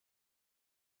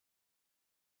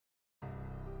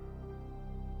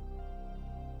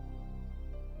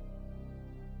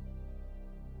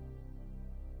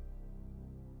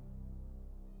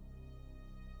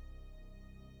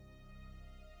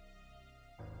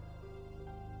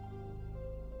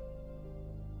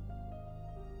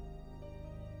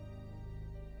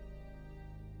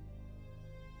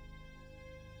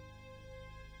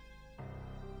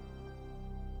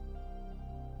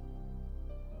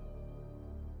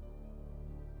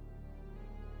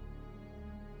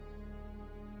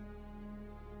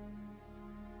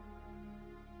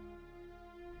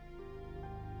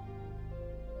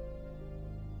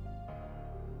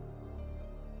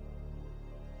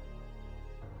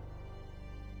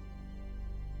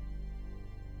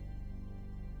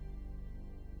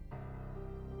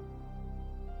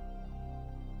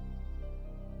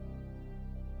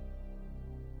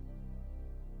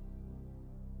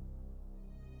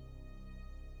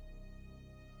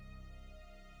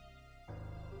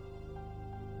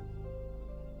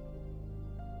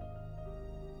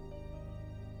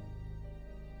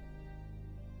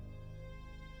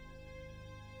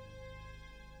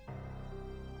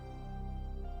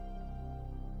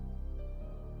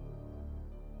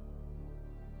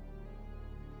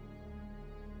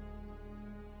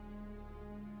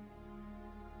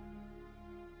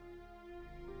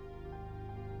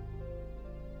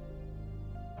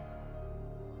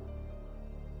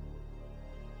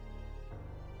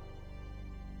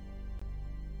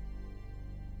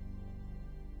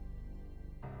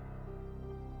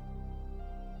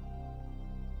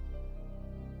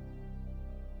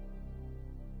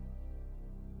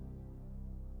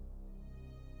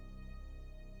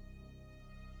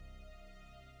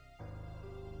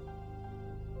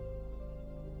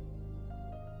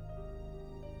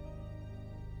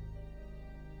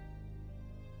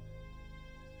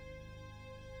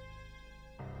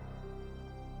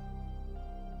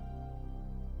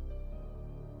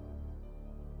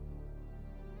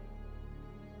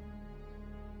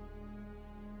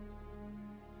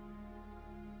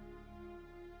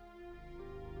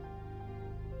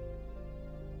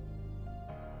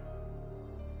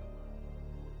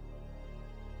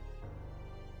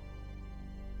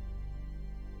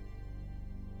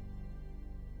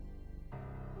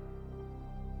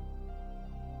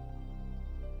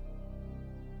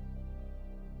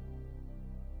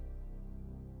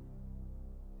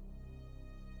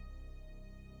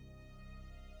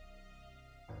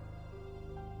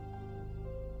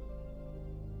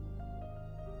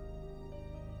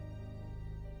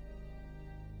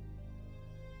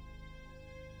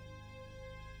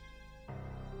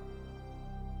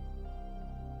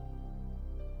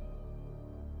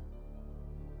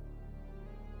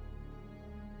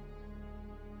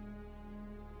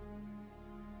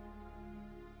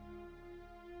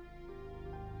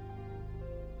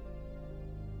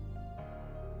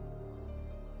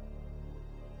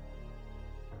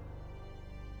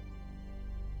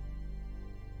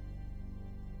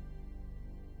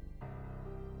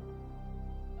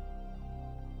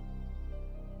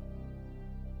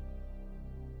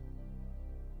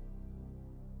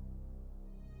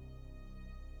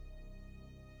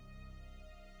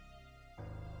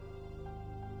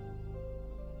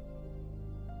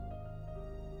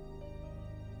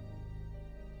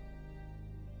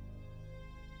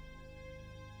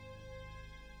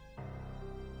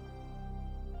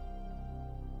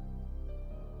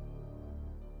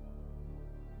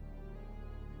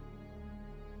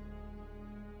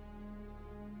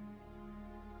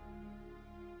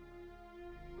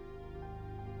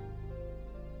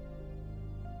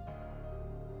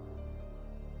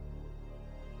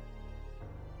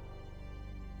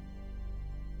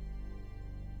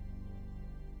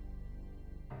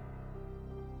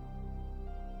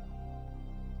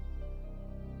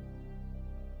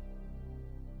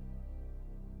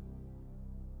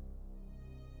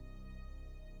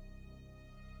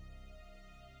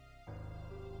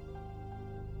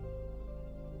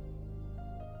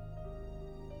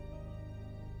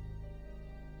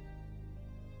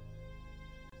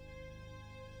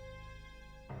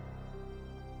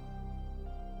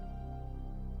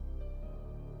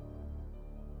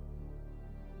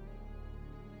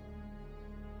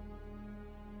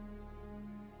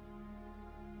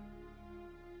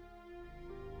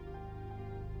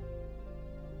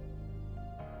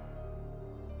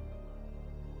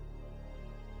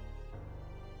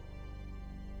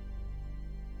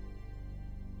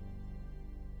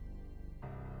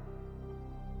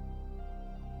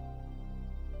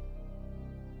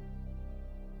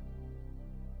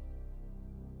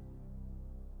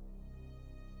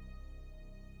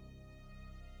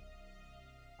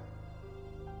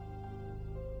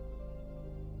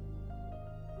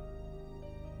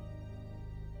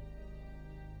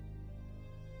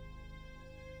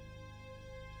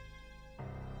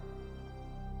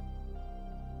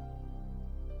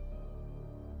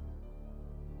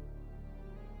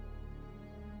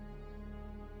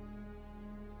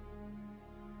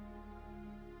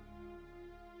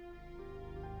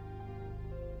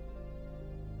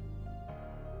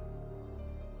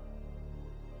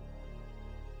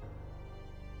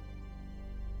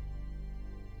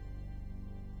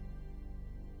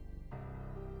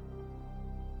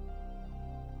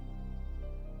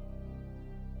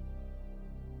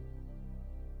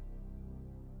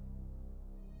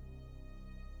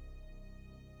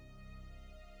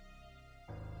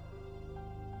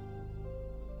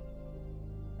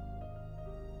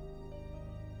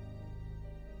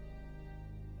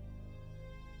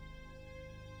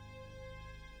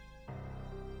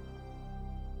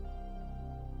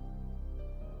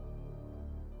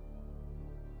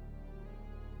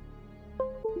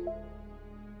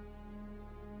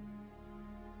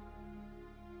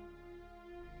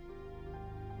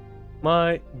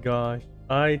My gosh,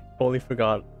 I totally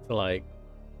forgot to like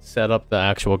set up the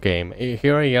actual game.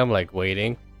 Here I am like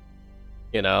waiting.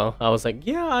 You know, I was like,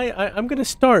 yeah, I'm gonna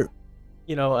start.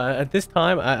 You know, at this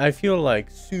time, I feel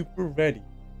like super ready.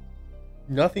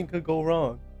 Nothing could go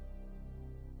wrong.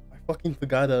 I fucking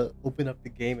forgot to open up the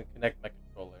game and connect my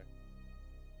controller.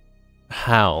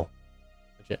 How?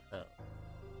 Legit, how?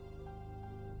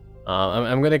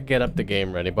 I'm gonna get up the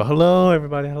game ready. But hello,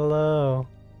 everybody. Hello.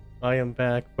 I am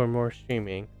back for more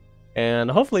streaming. And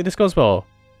hopefully this goes well.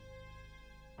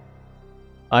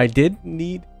 I did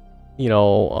need, you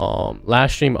know,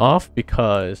 last stream off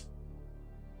because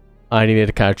I needed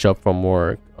to catch up from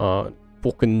work.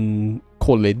 Fucking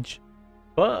college.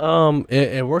 But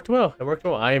it worked well. It worked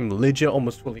well. I am legit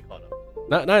almost fully caught up.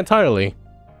 Not entirely,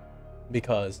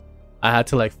 because I had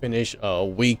to like finish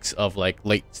weeks of like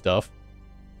late stuff,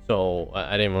 so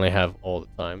I didn't really have all the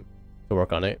time to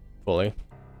work on it fully.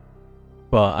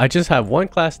 But I just have one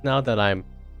class now that I'm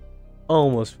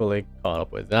almost fully caught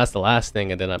up with. That's the last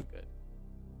thing, and then I'm good.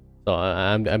 So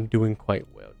I'm doing quite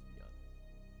well, to be honest,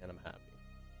 and I'm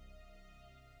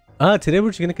happy. Today we're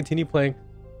just gonna continue playing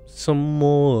some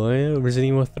more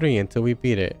Resident Evil 3 until we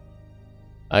beat it.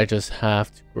 I just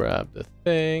have to grab the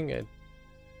thing, and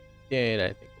then I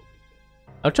think we'll be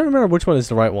good. I'm trying to remember which one is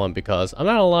the right one, because I'm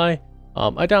not gonna lie,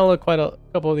 I downloaded quite a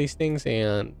couple of these things,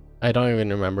 and I don't even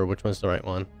remember which one's the right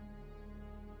one.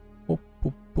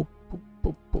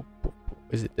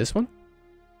 Is it this one?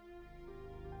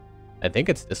 I think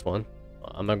it's this one.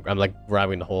 I'm like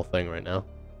grabbing the whole thing right now.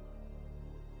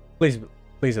 Please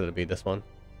let it be this one.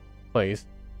 Please.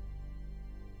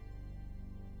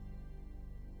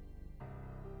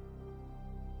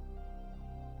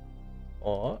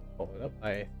 Oh, hold it up.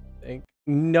 I think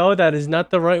no, that is not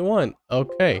the right one.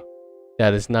 Okay,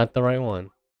 that is not the right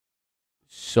one.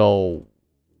 So,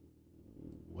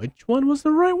 which one was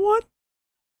the right one?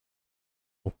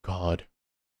 Oh God.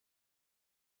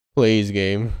 Please,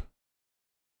 game.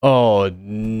 Oh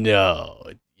no,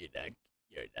 you're not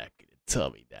gonna tell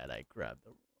me that I grabbed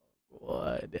the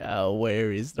wrong one. Now,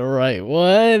 where is the right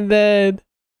one then?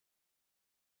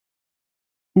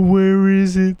 Where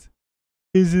is it?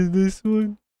 Is it this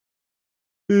one?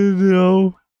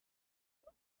 No.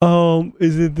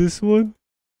 Is it this one?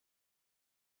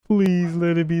 Please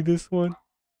let it be this one.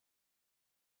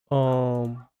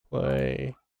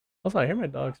 Play. Also, I hear my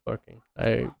dogs barking.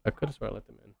 I could have sworn I let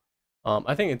them in.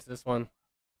 I think it's this one.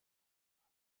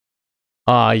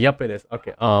 Yep, it is.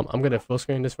 Okay. I'm gonna full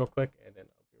screen this real quick, and then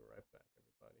I'll be right back,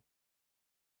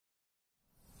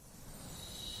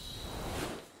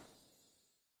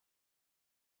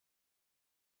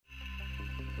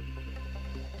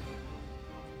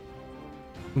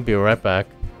 everybody. Be right back.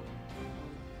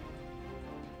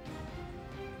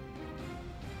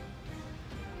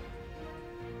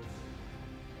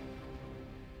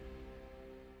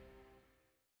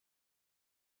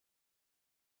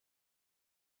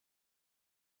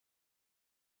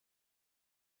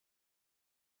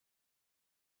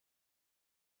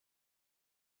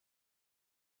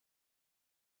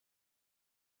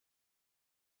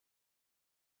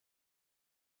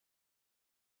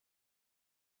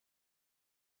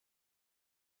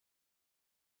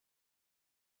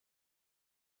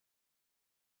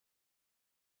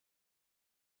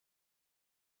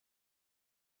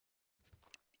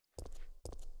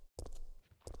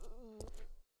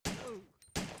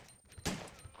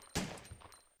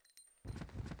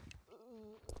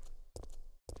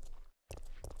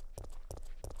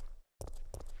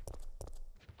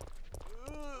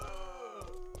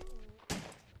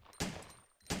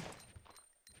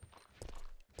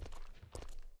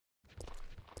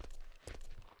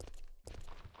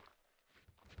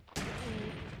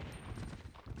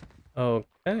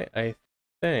 Okay, I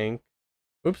think.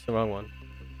 Oops, the wrong one.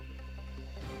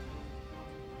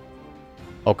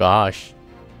 Oh gosh.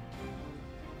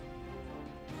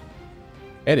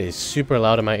 It is super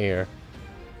loud in my ear.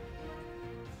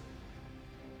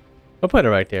 I'll put it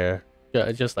right there.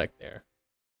 Yeah, just like there.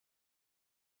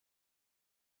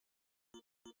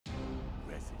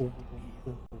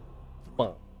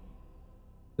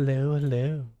 Hello,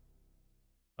 hello.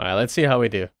 Alright, let's see how we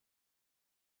do.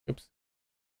 Oops.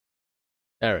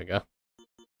 There we go.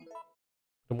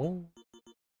 Come on.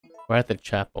 We're at the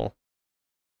chapel.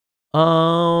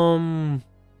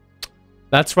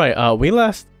 That's right. We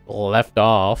left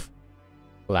off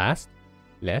with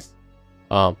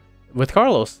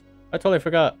Carlos. I totally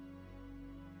forgot.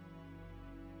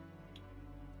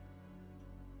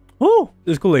 Oh,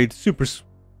 this Kool-Aid super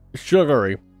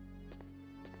sugary.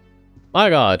 My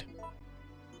god.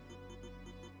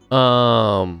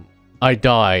 I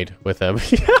died with him.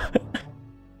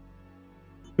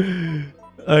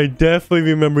 I definitely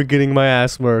remember getting my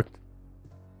ass worked.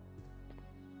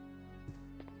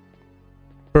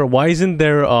 Bro, why isn't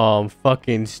there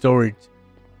fucking storage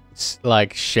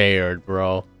like shared,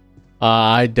 bro?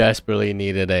 I desperately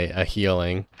needed a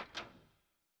healing.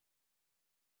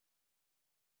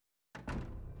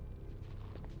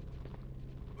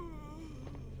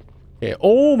 Okay.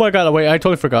 Oh my god, wait, I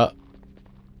totally forgot.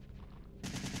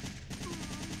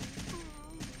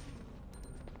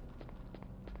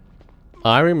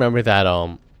 I remember that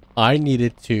I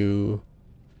needed to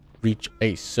reach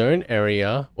a certain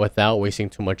area without wasting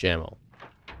too much ammo.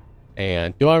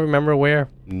 And do I remember where?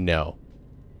 No.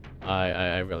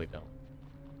 I really don't.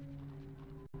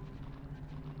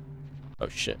 Oh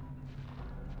shit.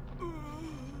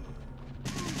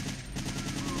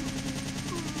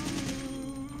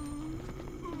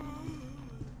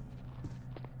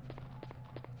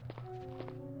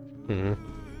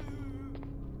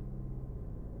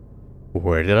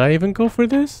 Where did I even go for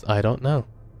this? I don't know.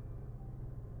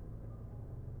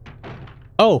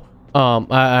 Oh,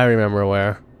 I remember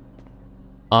where.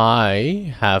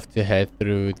 I have to head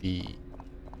through the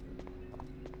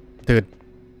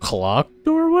clock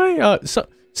doorway?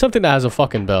 Something that has a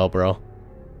fucking bell, bro.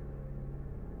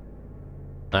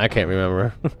 I can't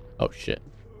remember. Oh shit.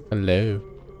 Hello.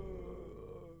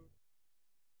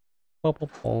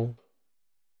 Oh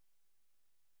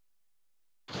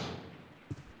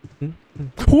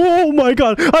my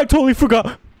god! I totally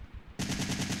forgot!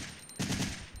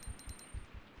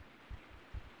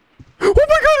 Oh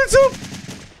my god, it's up!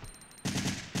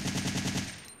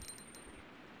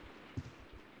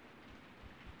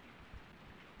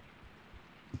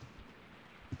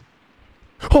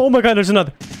 Oh my god, there's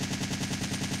another.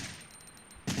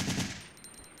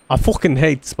 I fucking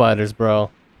hate spiders,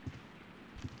 bro.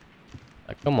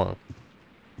 Like, come on.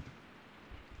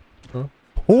 Huh?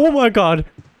 Oh my god!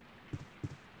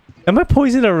 Am I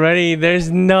poisoned already?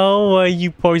 There's no way you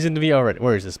poisoned me already.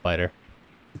 Where is the spider?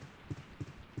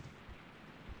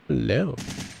 Hello.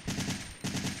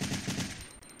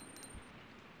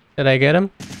 Did I get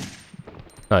him?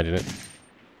 No, I didn't.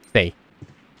 Stay.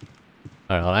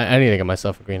 Alright, I need to get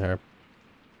myself a green herb.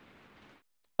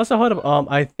 Also, hold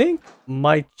up. I think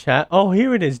my chat. Oh,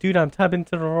 here it is, dude. I'm tapping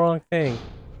into the wrong thing.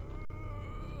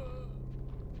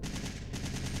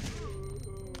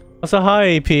 Also,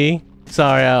 hi, AP.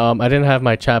 Sorry, I didn't have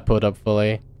my chat pulled up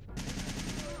fully.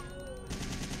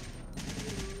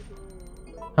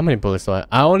 How many bullets do I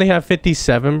only have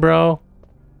 57, bro.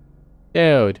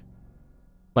 Dude.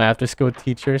 My after-school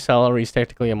teacher salary is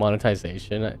technically a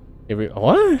monetization.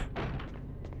 What?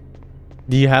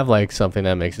 Do you have like something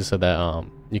that makes it so that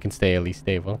you can stay at least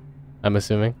stable? I'm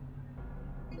assuming.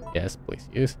 Yes, please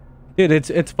use. Dude,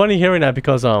 it's funny hearing that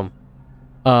because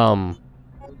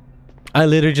I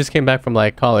literally just came back from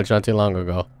like college not too long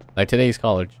ago. Like today's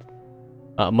college.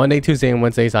 Monday, Tuesday, and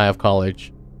Wednesdays I have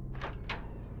college.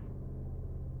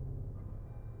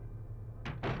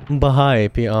 But hi,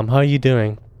 AP. How are you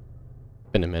doing?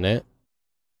 Been a minute.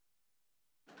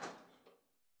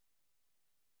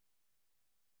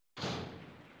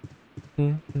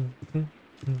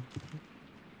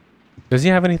 Does he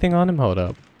have anything on him? Hold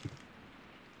up.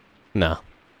 No.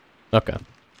 Okay.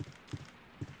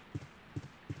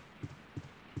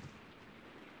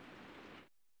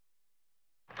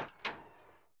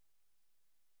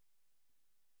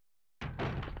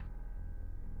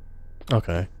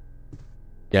 Okay.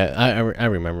 Yeah, I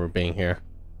remember being here.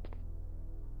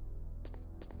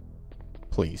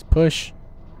 Please push.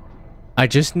 I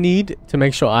just need to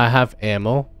make sure I have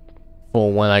ammo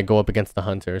for when I go up against the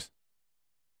hunters.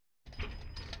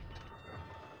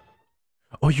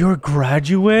 Oh, you're a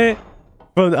graduate?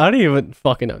 Bro, I don't even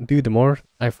fucking know. Dude, the more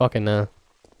I fucking know.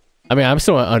 I mean, I'm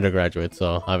still an undergraduate,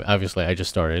 so obviously I just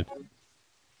started.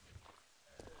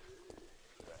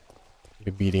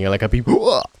 You're beating it like a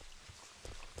people.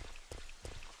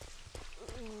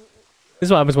 This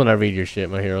is what happens when I read your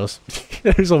shit, my heroes.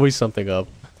 There's always something up.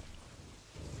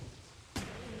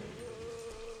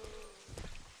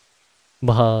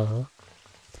 Bah.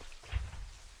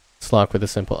 Slock with a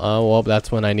simple. Oh, well,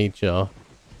 that's when I need Joe.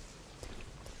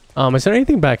 Is there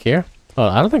anything back here? Oh,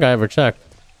 I don't think I ever checked.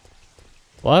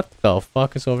 What the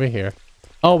fuck is over here?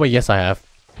 Oh, wait, yes, I have.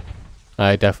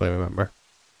 I definitely remember.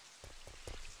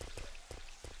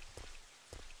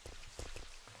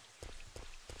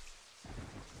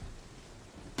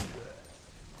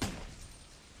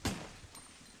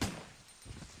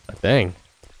 Dang.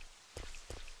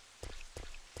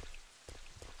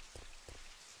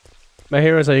 My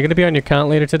heroes, are you going to be on your count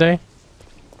later today?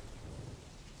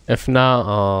 If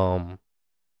not,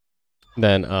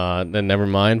 then never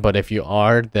mind. But if you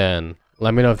are, then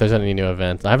let me know if there's any new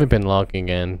events. I haven't been logging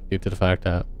in due to the fact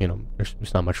that, you know, there's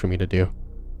not much for me to do.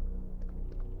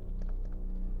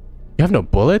 You have no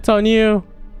bullets on you?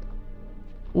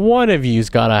 One of you's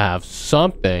gotta have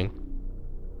something.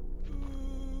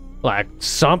 Like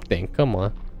something, come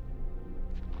on.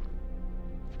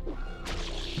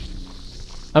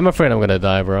 I'm afraid I'm gonna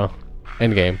die, bro.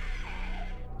 End game.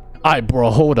 Alright, bro,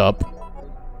 hold up.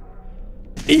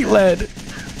 Eat lead.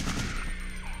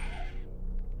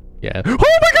 Yeah. Oh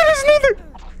my god, there's another!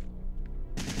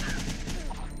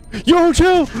 Yo,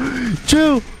 chill!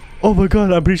 Chill! Oh my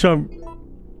god, I'm pretty sure I'm...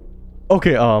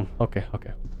 Okay,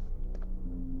 okay.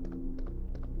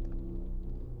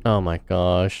 Oh my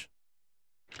gosh.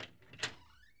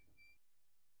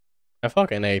 I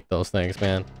fucking hate those things,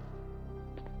 man.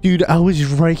 Dude, I was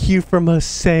right here from a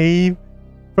save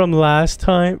from last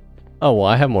time. Oh, well,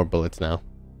 I have more bullets now.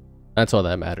 That's all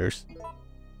that matters.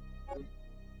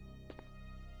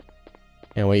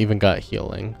 And we even got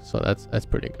healing, so that's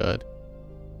pretty good.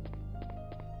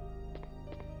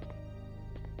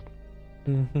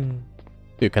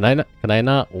 Dude, can I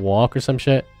not walk or some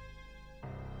shit?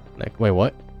 Like, wait,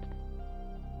 what?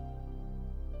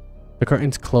 The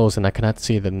curtain's closed and I cannot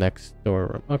see the next door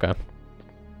room. Okay.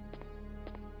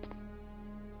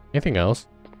 Anything else?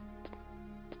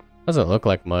 Doesn't look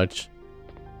like much.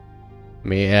 I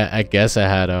mean, I guess I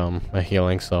had a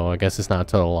healing, so I guess it's not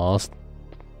total lost.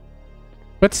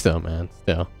 But still, man,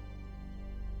 still.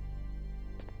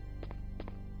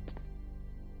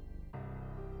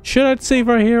 Should I save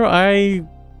right here?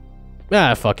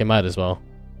 Fuck it, might as well.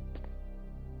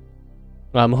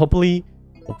 Hopefully,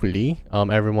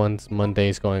 everyone's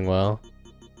Monday's going well.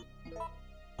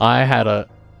 I had a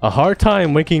hard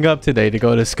time waking up today to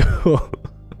go to school.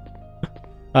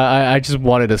 I just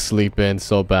wanted to sleep in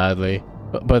so badly.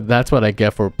 But that's what I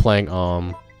get for playing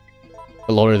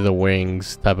Lord of the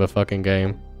Rings type of fucking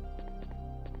game.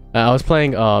 I was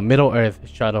playing Middle Earth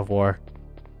Shadow of War.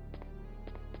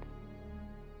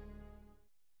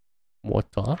 What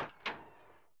the?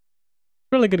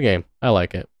 Really good game. I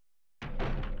like it.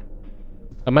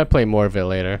 I might play more of it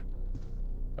later.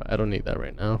 I don't need that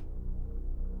right now.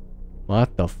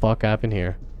 What the fuck happened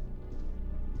here?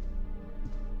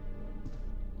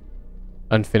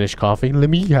 Unfinished coffee? Let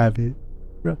me have it.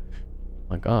 Oh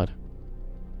my god.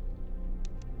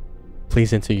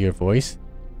 Please enter your voice.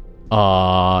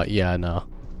 Yeah, no.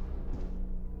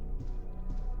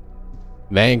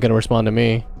 They ain't gonna respond to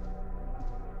me.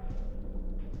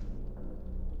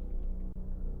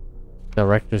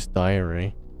 Director's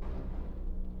diary.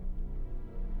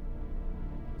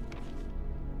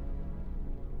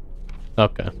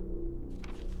 Okay.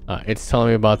 It's telling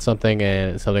me about something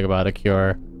and something about a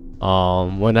cure.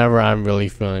 Whenever I'm really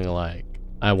feeling like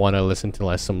I want to listen to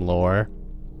like some lore,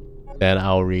 then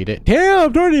I'll read it.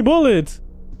 Damn, 30 bullets!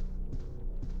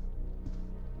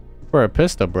 For a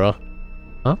pistol, bro.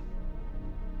 Huh?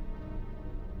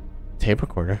 Tape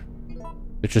recorder.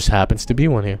 There just happens to be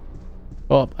one here.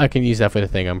 Well, I can use that for the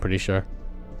thing, I'm pretty sure.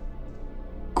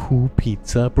 Cool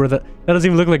pizza. Bro, that doesn't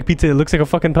even look like pizza. It looks like a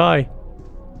fucking pie.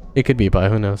 It could be a pie,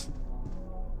 who knows?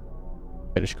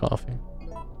 Finished coffee.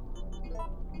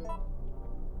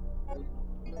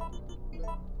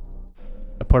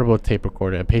 A portable tape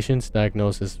recorder. A patient's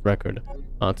diagnosis record.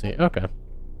 Okay. Well,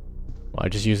 I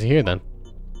just use it here then.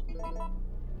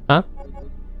 Huh?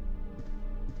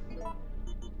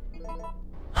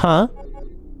 Huh?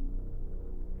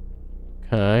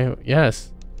 Okay,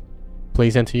 yes.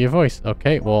 Please enter your voice.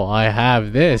 Okay, well, I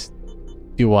have this.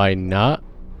 Do I not?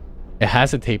 It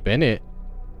has a tape in it.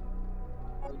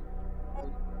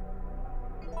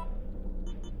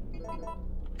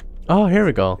 Oh, here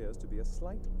we go. Appears to be a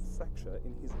slight fracture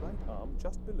in his right arm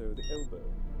just below the elbow.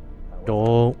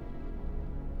 Oh.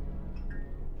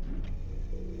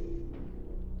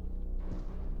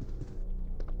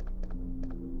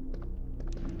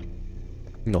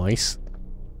 Nice.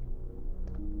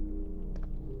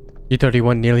 You're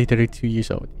 31, nearly 32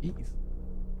 years old. Jeez.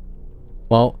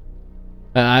 Well,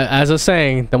 as I was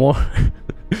saying, the more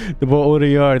the more older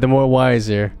you are, the more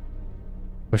wiser.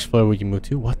 Which floor would you move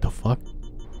to? What the fuck?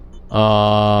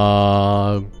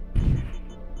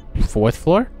 4th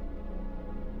floor?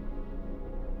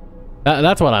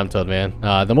 That's what I'm told, man.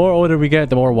 The more older we get,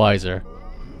 the more wiser.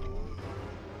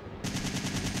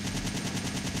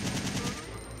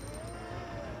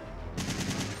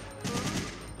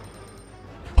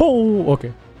 Oh,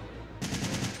 okay.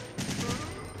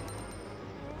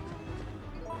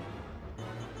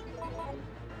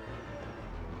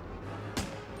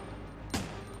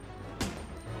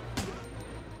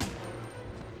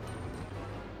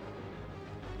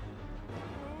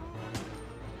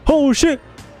 Oh shit!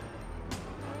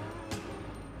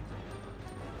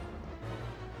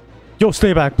 Yo,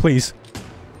 stay back, please.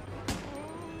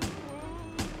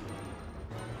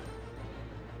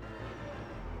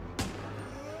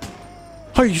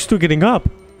 How are you still getting up?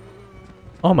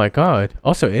 Oh my god.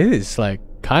 Also, it is like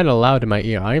kind of loud in my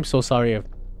ear. I am so sorry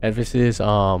if this is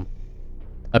a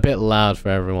bit loud for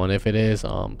everyone. If it is,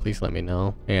 please let me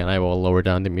know and I will lower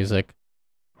down the music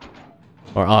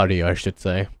or audio, I should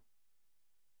say.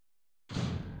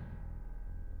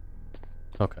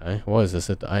 Okay, what is this?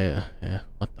 Yeah,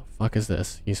 what the fuck is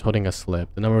this? He's holding a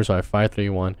slip. The numbers are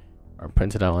 531 are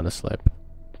printed out on the slip.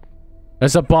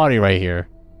 There's a body right here.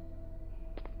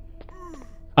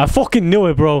 I fucking knew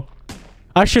it, bro.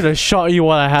 I should have shot you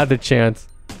while I had the chance.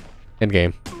 End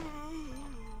game.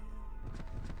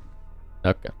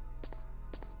 Okay.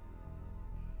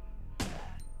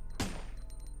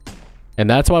 And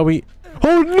that's why we...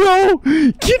 Oh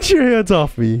no! Get your hands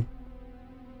off me!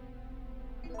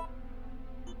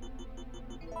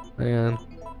 Man.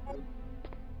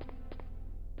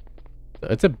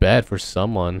 It's a bed for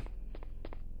someone.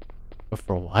 But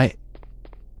for what?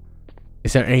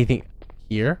 Is there anything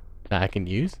here that I can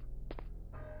use?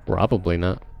 Probably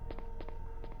not.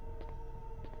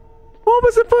 What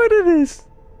was the point of this?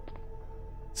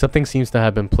 Something seems to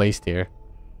have been placed here.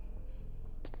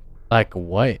 Like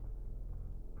what?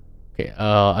 Okay,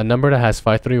 a number that has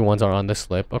 531s are on the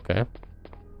slip. Okay.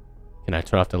 Can I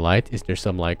turn off the light? Is there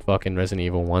some like fucking Resident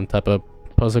Evil 1 type of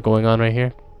puzzle going on right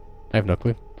here? I have no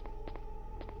clue.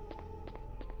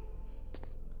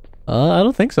 I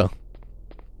don't think so.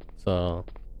 So...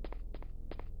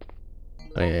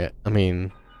 I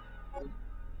mean...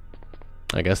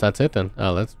 I guess that's it then.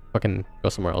 Let's fucking go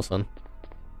somewhere else then.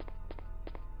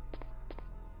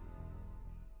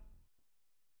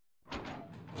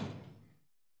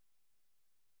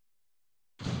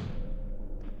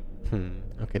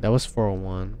 Okay, that was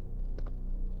 401.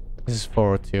 This is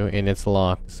 402 and it's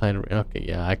locked. Sign. Okay,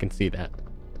 yeah, I can see that.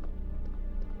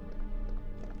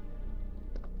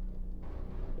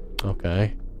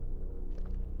 Okay.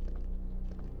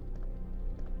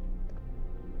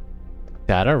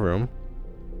 Data room.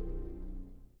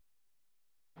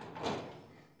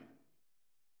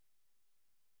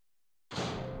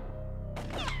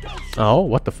 Oh,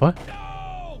 what the fuck?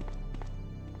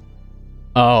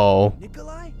 Oh.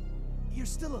 Nikolai? You're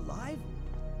still alive?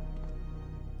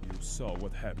 You saw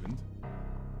what happened.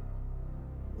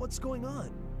 What's going on?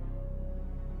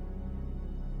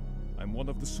 I'm one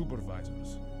of the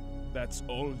supervisors. That's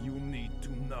all you need to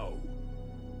know.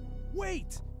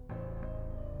 Wait!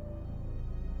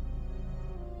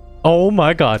 Oh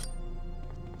my god.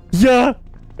 Yeah!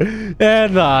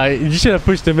 And you should have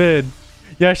pushed him in.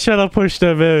 Yeah, should have pushed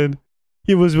him in.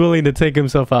 He was willing to take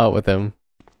himself out with him.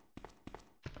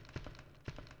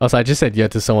 Also, I just said yeah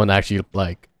to someone actually,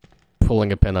 like,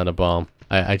 pulling a pin on a bomb.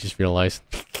 I just realized.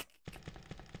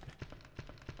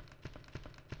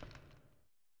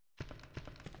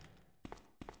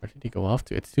 Where did he go off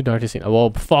to? It's too dark to see.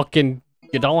 Well, fucking...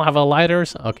 You don't have a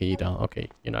lighters? Okay, you don't. Okay,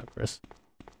 you're not Chris.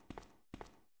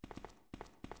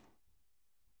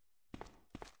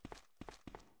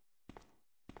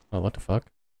 Oh, what the fuck?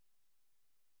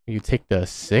 You take the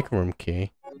sick room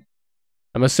key.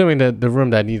 I'm assuming that the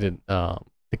room that needed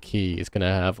the key is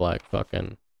gonna have like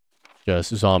fucking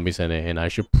just zombies in it, and I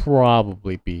should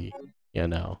probably be, you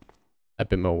know, a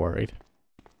bit more worried.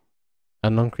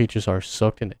 Unknown creatures are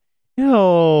soaked in it.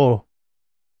 Yo,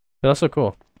 that's so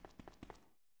cool.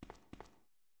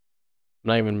 I'm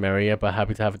not even married yet, but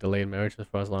happy to have a delayed marriage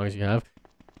for as long as you have.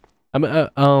 I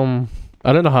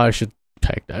don't know how I should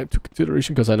take that into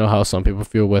consideration because I know how some people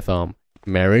feel with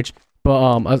marriage,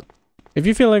 but if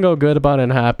you're feeling all good about it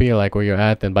and happy like where you're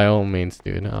at, then by all means,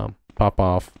 dude, pop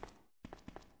off.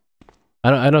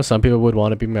 I know some people would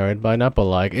want to be married by now, but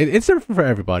like it's different for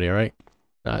everybody, alright?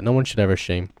 No one should ever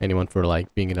shame anyone for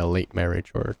like being in a late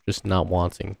marriage or just not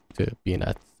wanting to be in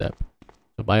that step.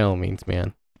 So by all means,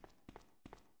 man.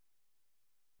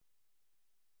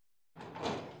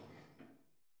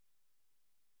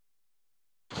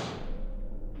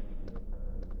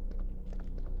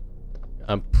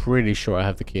 I'm pretty sure I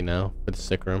have the key now for the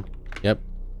sick room. Yep.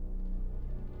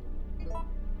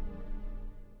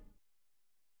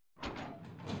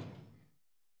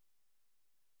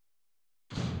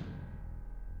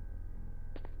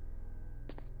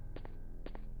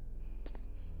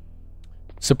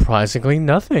 Surprisingly,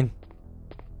 nothing.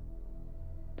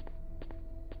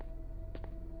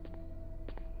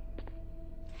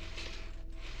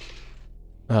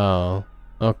 Oh,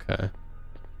 okay.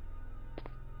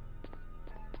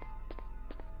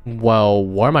 Well,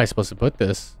 where am I supposed to put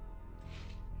this?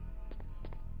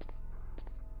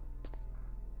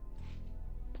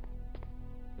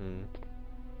 Hmm.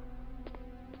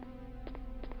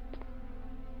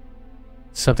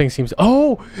 Something seems...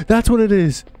 Oh! That's what it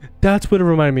is! That's what it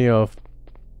reminded me of.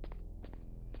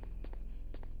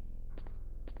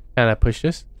 Can I push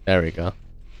this? There we go.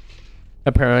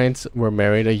 My parents were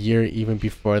married a year even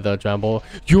before the Jumble.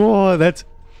 Yo, that's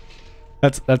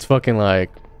fucking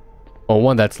like... Well,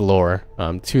 one, that's lore.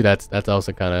 Two, that's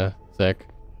also kind of sick.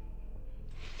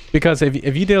 Because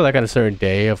if you did like on a certain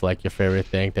day of like your favorite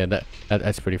thing, then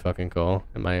that's pretty fucking cool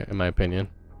in my opinion.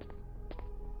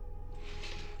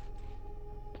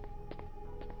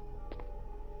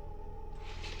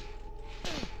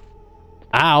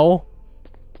 Ow.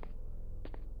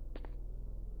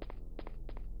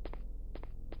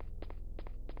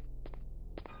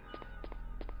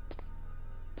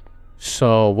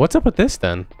 So what's up with this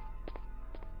then?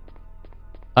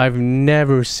 I've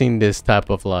never seen this type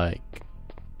of like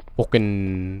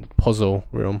fucking puzzle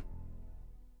room.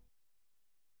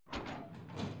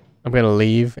 I'm gonna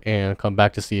leave and come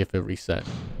back to see if it reset.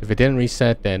 If it didn't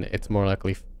reset, then it's more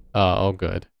likely oh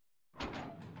good.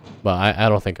 But I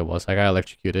don't think it was. I got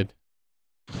electrocuted.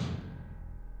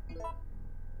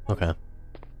 Okay.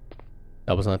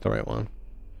 That was not the right one.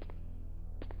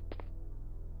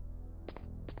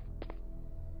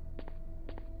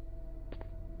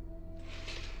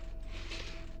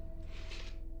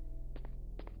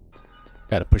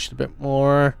 Gotta push it a bit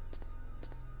more.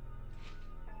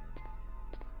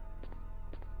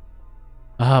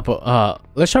 But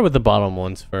let's try with the bottom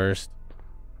ones first.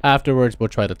 Afterwards, we'll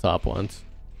try the top ones.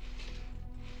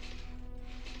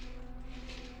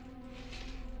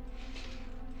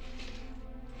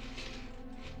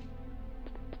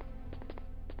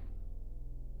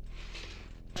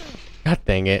 God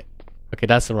dang it. Okay,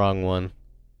 that's the wrong one.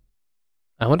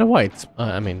 I wonder why it's...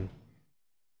 I mean...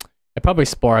 It probably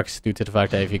sparks due to the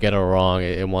fact that if you get it wrong,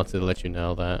 it wants to let you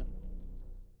know that.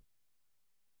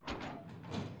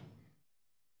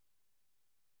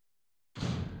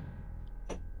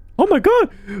 Oh my god!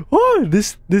 Oh,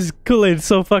 this Kool-Aid is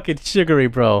so fucking sugary,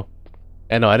 bro.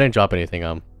 And no, I didn't drop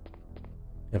anything,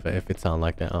 if it sounds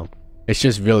like that, it's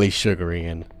just really sugary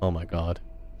and oh my god.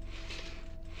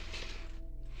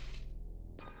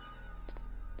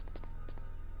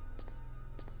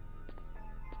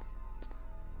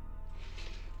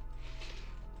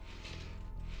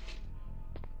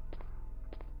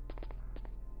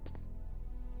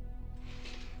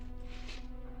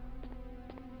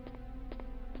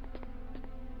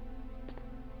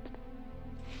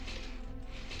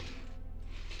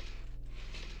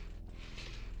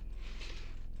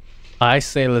 I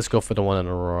say let's go for the one on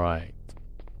the right.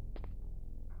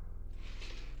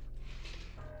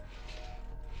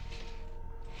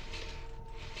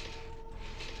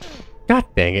 God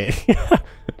dang it.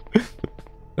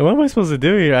 What am I supposed to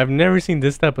do here? I've never seen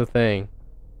this type of thing.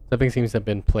 Something seems to have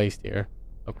been placed here.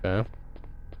 Okay.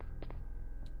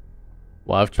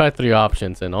 Well, I've tried 3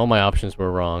 options and all my options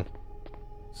were wrong.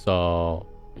 So,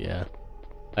 yeah.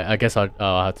 I guess I'll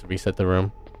have to reset the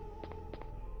room.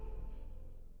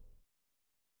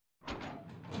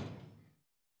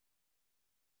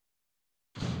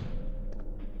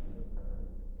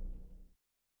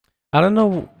 I don't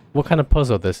know what kind of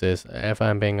puzzle this is, if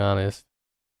I'm being honest.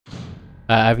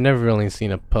 I've never really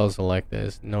seen a puzzle like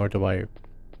this, nor do I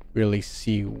really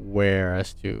see where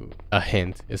as to a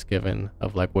hint is given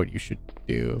of like what you should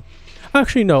do.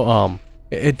 Actually, no,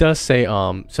 it does say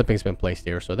something's been placed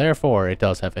here, so therefore it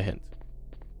does have a hint.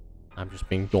 I'm just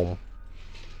being dumb.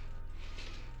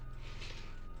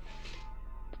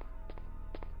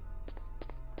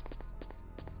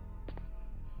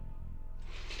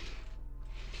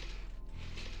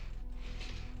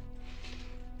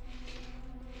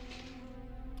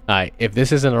 Alright, if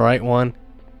this isn't the right one,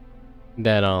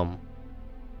 then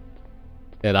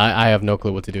I have no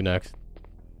clue what to do next.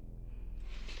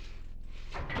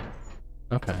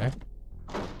 Okay.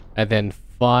 And then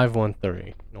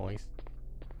 513. Noise.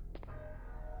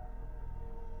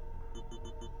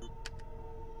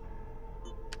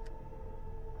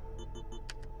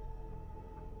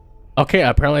 Okay,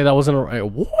 apparently that wasn't a right.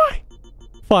 What?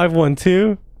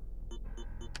 512?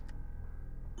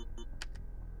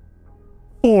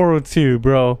 402,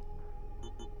 bro.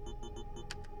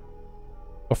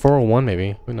 Or 401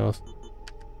 maybe. Who knows?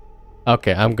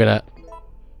 Okay, I'm gonna...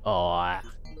 Oh.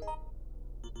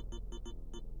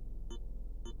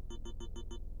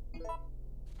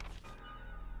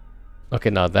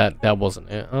 Okay, no, that wasn't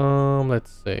it.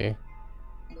 Let's see.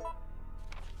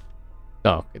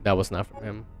 No, okay, that was not from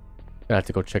him. Gonna have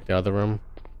to go check the other room.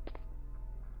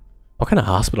 What kind of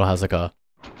hospital has like a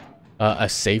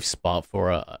safe spot for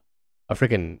a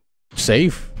freaking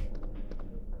safe?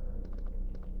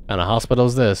 kind of hospital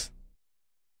is this?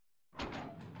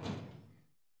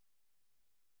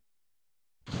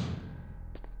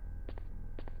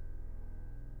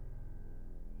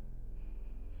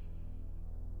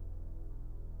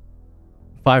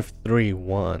 Five, three,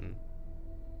 1.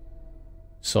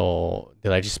 So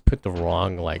did I just put the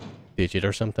wrong like digit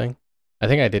or something? I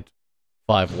think I did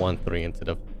 513 instead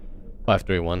of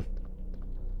 531.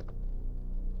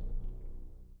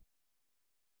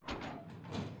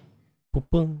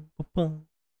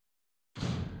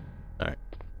 Alright.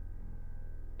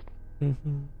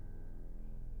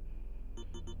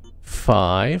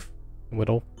 5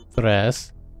 little 3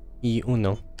 y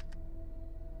 1.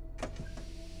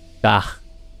 Ah.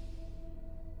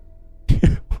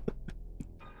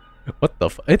 What the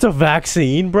it's a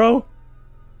vaccine, bro?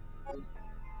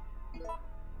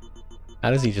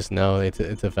 How does he just know it's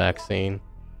a vaccine?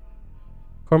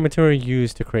 Core material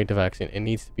used to create the vaccine. It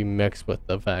needs to be mixed with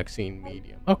the vaccine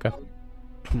medium. Okay.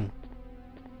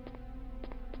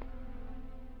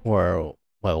 Well,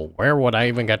 where would I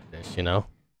even get this, you know?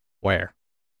 Where?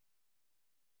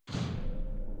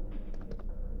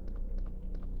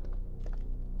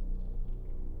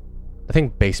 I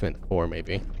think basement 4,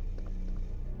 maybe.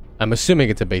 I'm assuming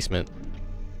it's a basement.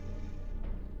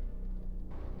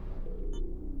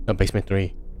 No, basement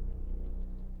 3.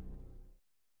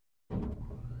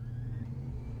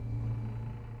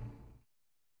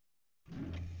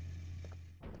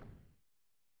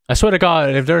 I swear to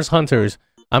God, if there's hunters,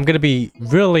 I'm gonna be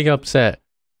really upset.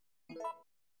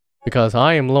 Because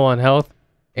I am low on health,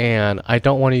 and I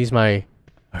don't want to use my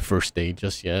first aid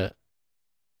just yet.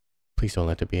 Please don't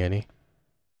let there be any.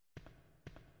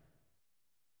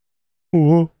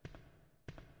 Ooh.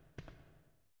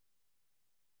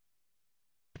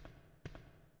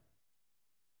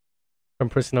 From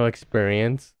personal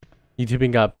experience,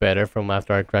 YouTubing got better from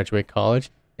after I graduated college.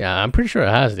 Yeah, I'm pretty sure it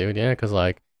has, dude. Yeah, because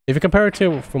like, if you compare it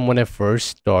to from when it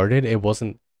first started, it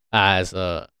wasn't as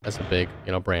a big,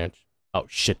 you know, branch. Oh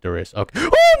shit, there is. Okay.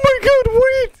 Oh my God!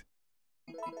 Wait.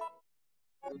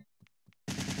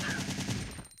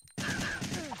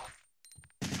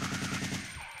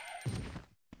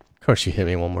 Of course, she hit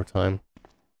me one more time.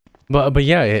 But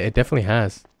yeah, it definitely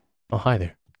has. Oh, hi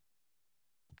there.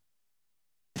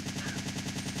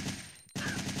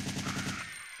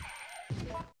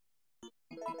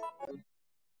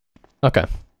 Okay.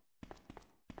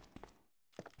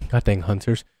 God dang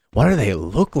hunters. Why do they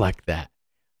look like that?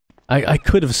 I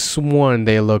could have sworn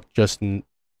they looked just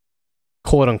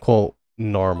quote unquote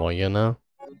normal, you know?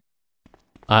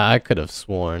 I could have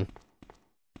sworn.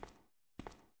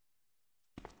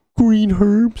 Green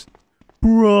herbs?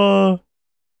 Bruh.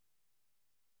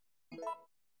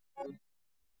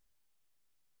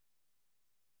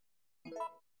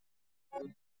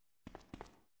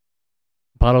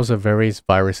 Bottles of various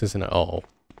viruses and oh.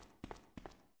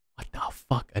 What the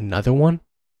fuck? Another one?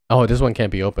 Oh, this one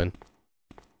can't be open.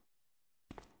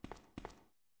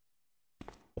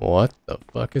 What the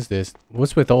fuck is this?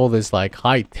 What's with all this like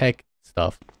high-tech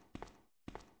stuff?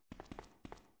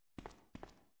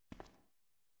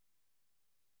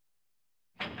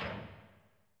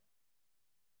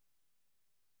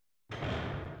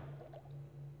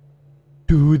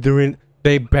 Dude,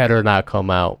 they better not come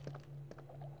out.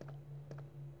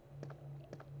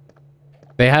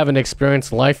 They haven't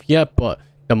experienced life yet, but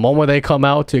the moment they come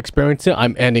out to experience it,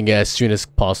 I'm ending it as soon as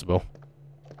possible.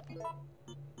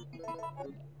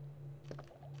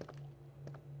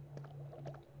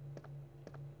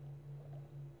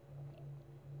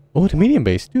 Oh, the medium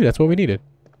base. Dude, that's what we needed.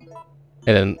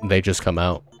 And then they just come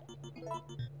out.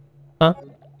 Huh?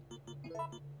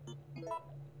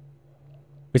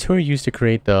 Material used to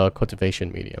create the cultivation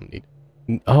medium.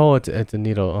 Oh, it's a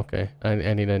needle. Okay. I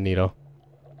need a needle.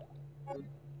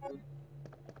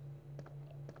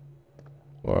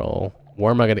 Well,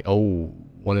 where am I gonna... Oh,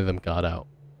 one of them got out.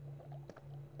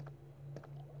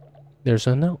 There's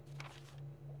a note.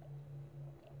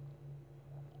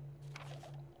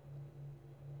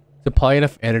 Supply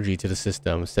enough energy to the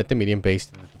system. Set the medium base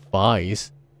to the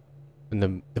device. When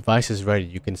the device is ready,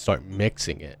 you can start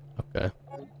mixing it. Okay.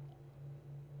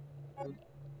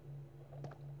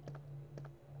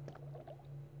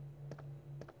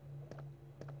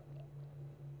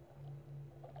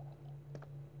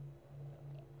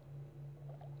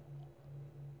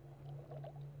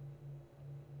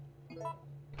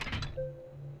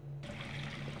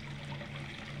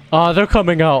 Ah, they're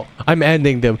coming out. I'm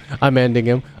ending them. I'm ending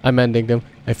them. I'm ending them.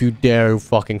 If you dare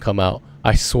fucking come out,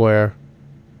 I swear.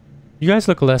 You guys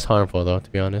look less harmful though,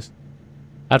 to be honest.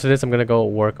 After this, I'm gonna go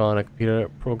work on a computer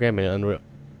program in Unreal.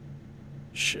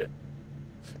 Shit.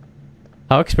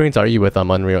 How experienced are you with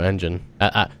Unreal Engine?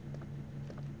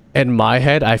 in my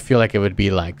head, I feel like it would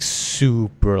be like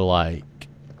super like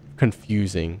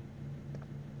confusing.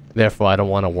 Therefore, I don't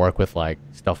want to work with like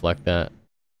stuff like that.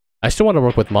 I still want to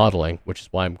work with modeling, which is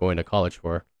why I'm going to college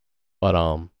for. But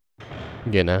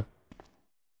you know.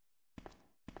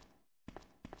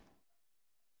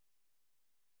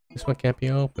 This one can't be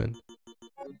opened.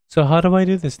 So how do I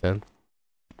do this then?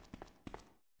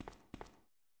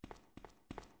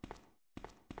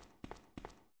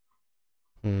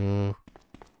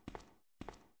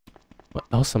 What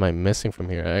else am I missing from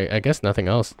here? I guess nothing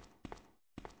else.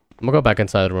 I'm gonna go back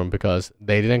inside the room because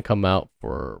they didn't come out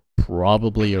for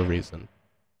probably a reason.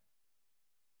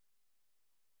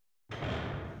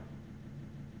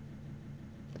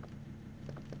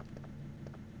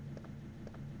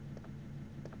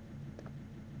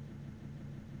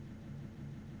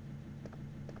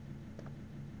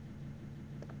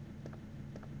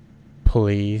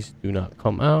 Please do not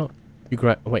come out.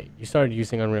 Wait, you started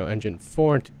using Unreal Engine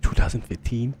 4 in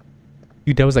 2015?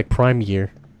 Dude, that was like prime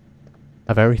year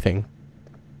of everything.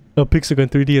 Oh, Pixagon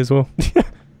 3D as well.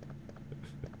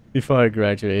 Before I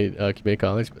graduated community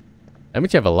college, but that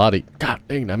means you have a lot of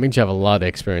that means you have a lot of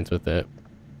experience with it.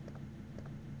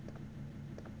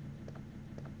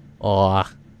 Oh.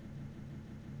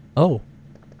 Oh.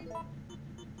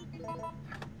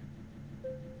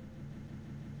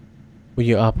 Will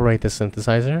you operate the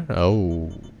synthesizer?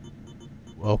 Oh.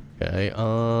 Okay.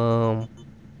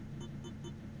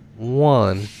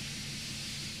 One.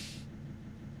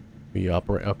 Will you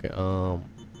operate? Okay.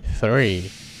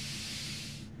 3.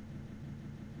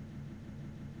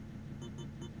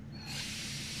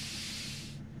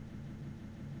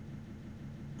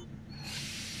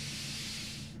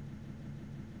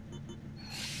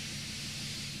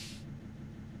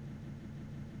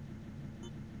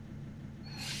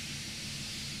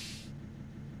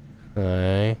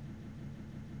 Okay.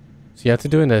 So you have to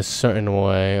do it in a certain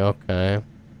way. Okay.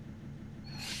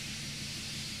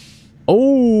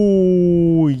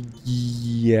 Oh,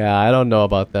 yeah. I don't know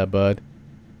about that, bud.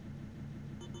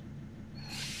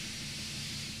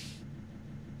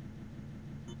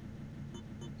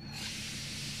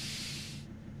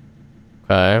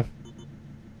 Okay.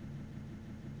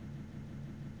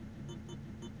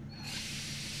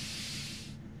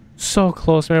 So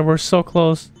close, man. We're so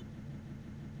close.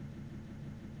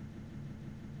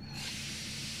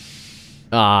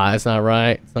 Ah, it's not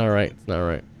right. It's not right. It's not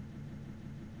right.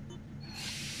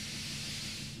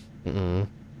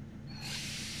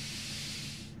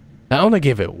 I only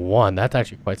gave it 1. That's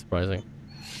actually quite surprising.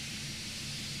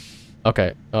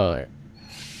 Okay. Oh, there.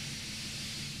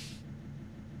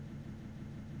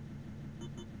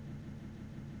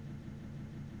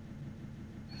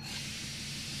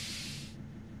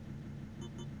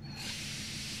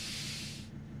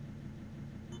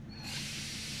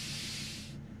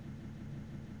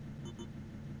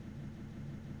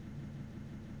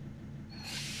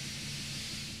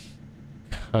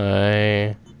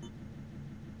 Okay.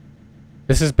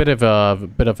 This is a bit of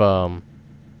a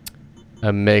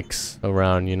mix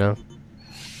around, you know.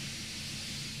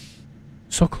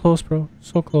 So close, bro.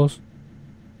 So close.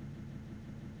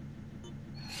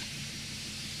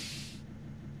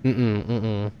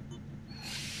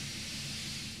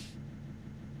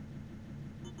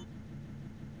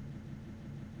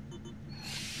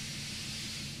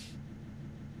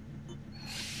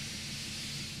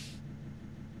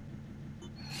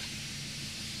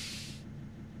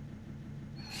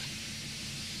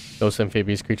 Those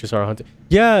amphibious creatures are hunted.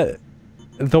 Yeah,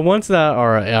 the ones that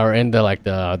are in the like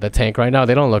the tank right now,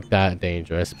 they don't look that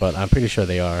dangerous, but I'm pretty sure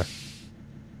they are.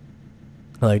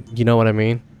 Like, you know what I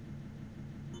mean?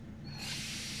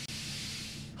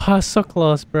 Ah, so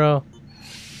close, bro.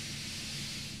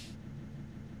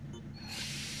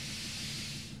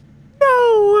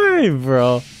 No way,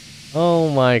 bro. Oh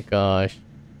my gosh.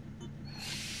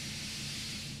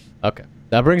 Okay,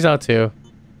 that brings out 2.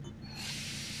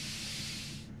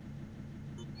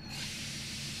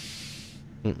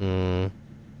 Dude,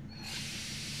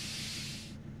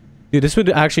 this would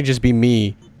actually just be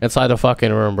me inside the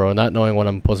fucking room, bro, not knowing what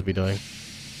I'm supposed to be doing.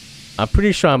 I'm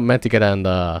pretty sure I'm meant to get on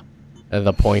the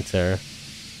pointer.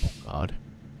 Oh god.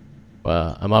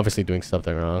 But I'm obviously doing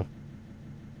something wrong.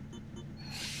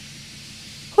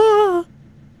 Ah!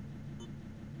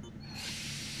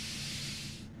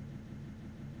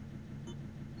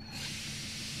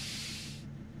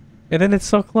 And then it's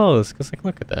so close, cause like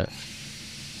look at that.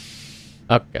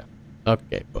 Okay.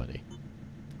 Okay, buddy.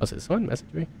 Oh, did someone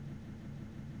message me?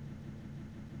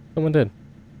 Someone did.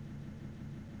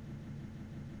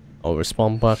 I'll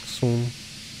respond back soon.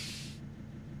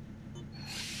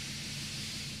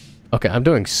 Okay, I'm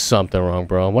doing something wrong,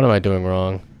 bro. What am I doing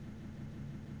wrong?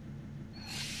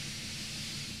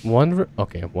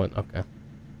 Okay, one. Okay.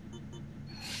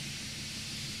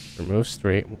 Remove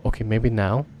straight. Okay, maybe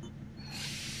now.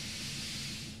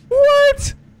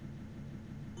 What?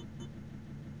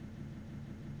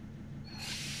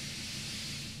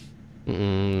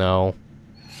 No.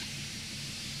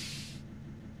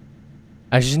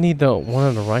 I just need the one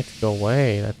on the right to go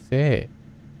away. That's it.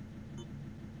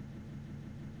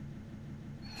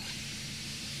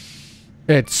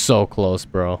 It's so close,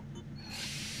 bro.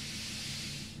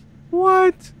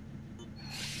 What?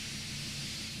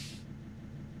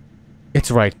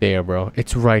 It's right there, bro.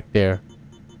 It's right there.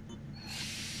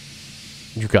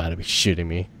 You gotta be shitting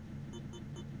me.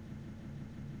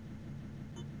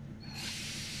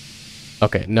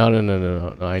 Okay, no,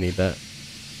 I need that.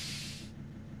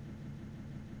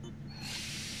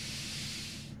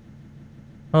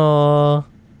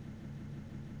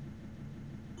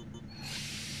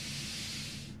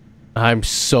 I'm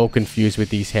so confused with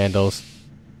these handles.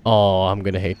 Oh, I'm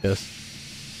gonna hate this.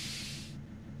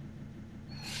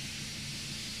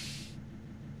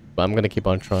 But I'm gonna keep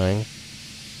on trying.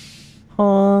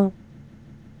 Alright.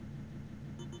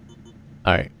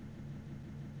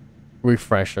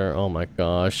 Refresher. Oh my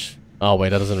gosh. Oh wait,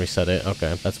 that doesn't reset it.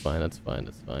 Okay, that's fine, that's fine,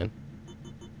 that's fine.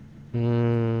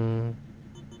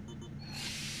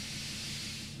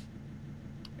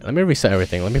 Let me reset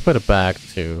everything. Let me put it back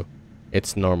to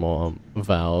its normal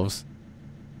valves.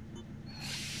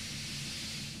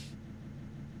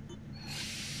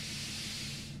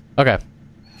 Okay.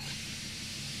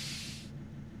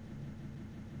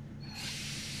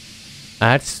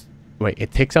 Adds... Wait,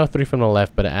 it takes out 3 from the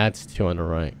left, but it adds 2 on the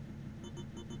right.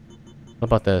 What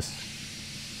about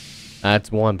this?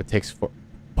 Adds 1, but takes 4...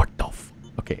 What the f...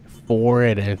 Okay, 4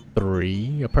 and then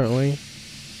 3, apparently.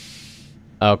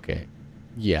 Okay.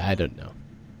 Yeah, I don't know.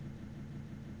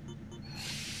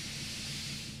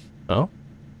 Oh?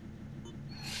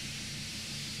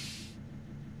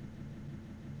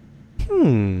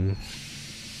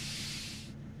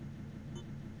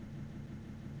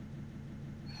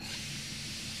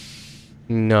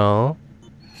 No.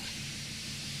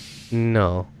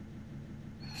 No.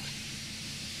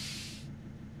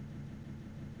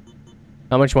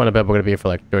 How much you want to bet we're gonna be here for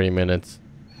like 30 minutes?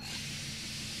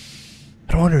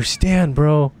 I don't understand,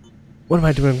 bro. What am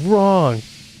I doing wrong?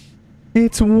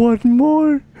 It's one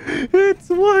more. It's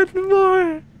one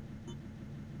more.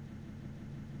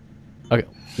 Okay.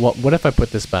 What if I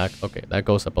put this back? Okay, that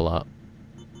goes up a lot.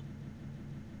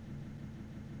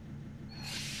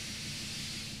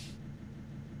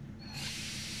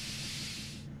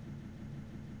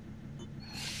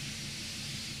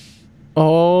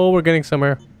 Oh, we're getting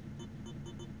somewhere.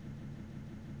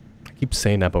 I keep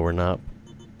saying that, but we're not.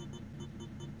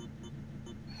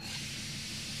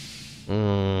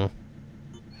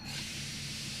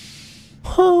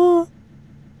 Huh.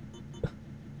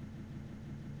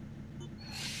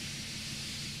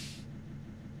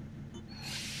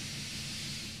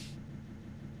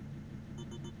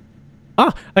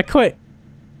 Ah, I quit.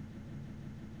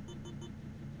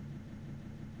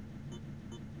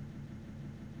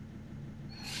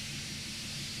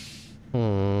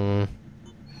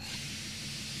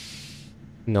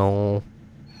 No.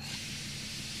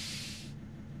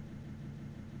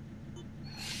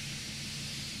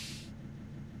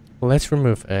 Let's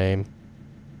remove aim.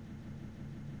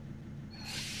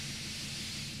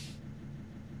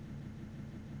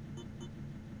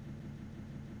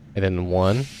 And then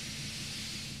 1.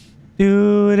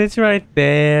 Dude, it's right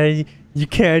there. You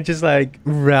can't just like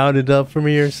round it up for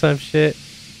me or some shit.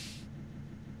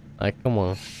 Like, come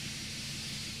on.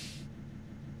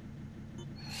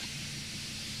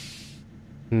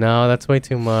 No, that's way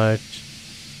too much.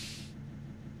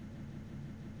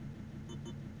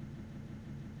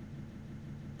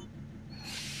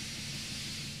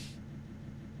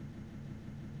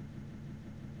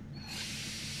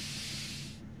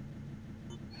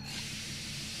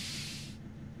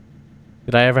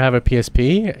 Did I ever have a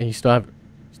PSP? You still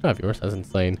have yours? That's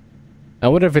insane. I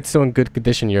wonder if it's still in good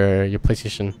condition, your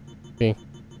PlayStation P.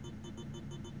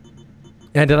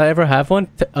 And did I ever have one?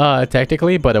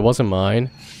 Technically, but it wasn't mine.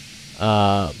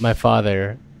 My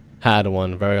father had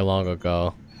one very long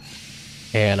ago.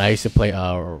 And I used to play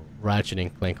Ratchet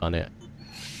and Clank on it.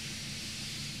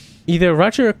 Either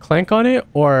Ratchet or Clank on it,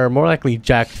 or more likely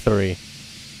Jak 3.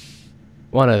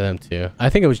 One of them two. I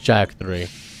think it was Jak 3.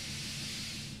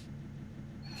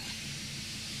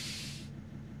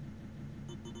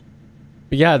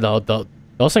 But yeah,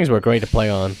 those things were great to play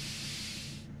on.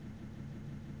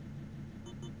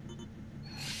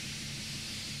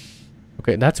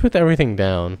 Okay, that's with everything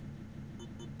down.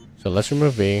 So let's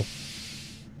remove V.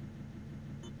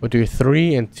 We'll do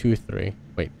 3 and 2, 3.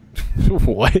 Wait,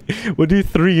 What? What do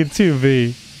 3 and 2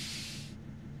 be?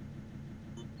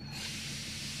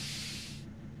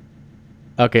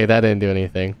 Okay, that didn't do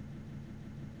anything.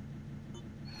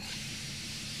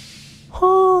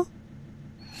 Huh?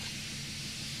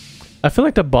 I feel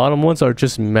like the bottom ones are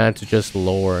just meant to just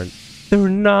lower. They're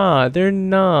not. They're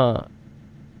not.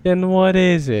 Then what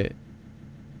is it?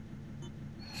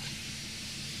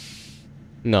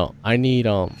 No, I need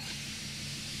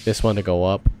this one to go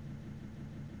up.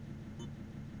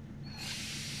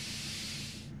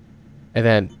 And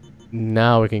then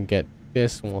now we can get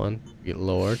this one to be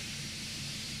lowered.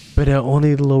 But it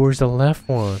only lowers the left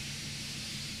one.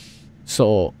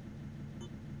 So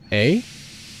A?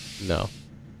 No.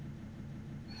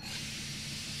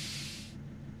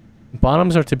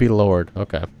 Bottoms are to be lowered.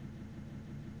 Okay.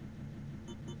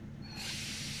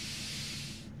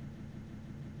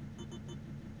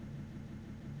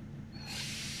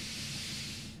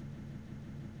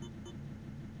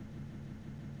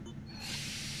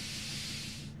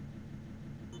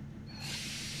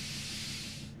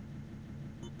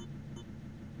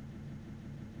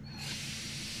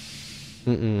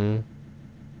 Mm-mm.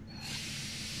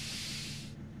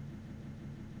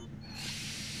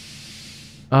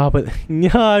 Oh, but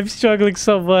yeah, I'm struggling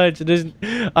so much.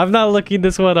 I'm not looking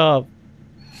this one up.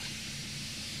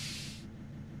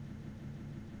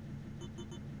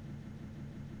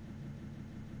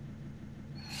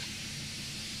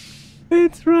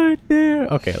 It's right there.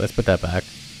 Okay, let's put that back.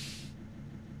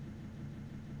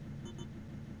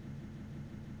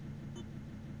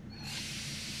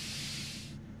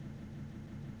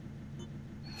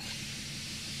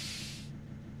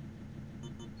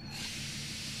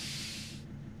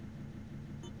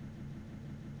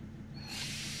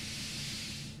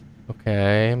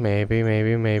 Okay,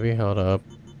 maybe. Hold up.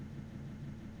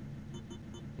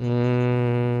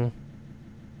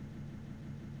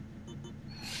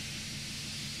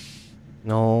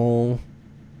 No.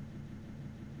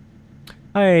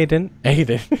 Hi, Aiden.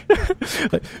 Aiden.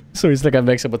 Sorry, it's like I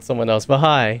mixed up with someone else, but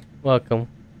hi. Welcome.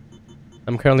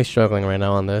 I'm currently struggling right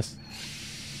now on this.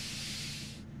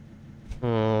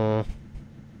 I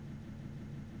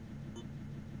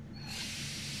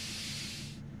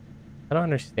don't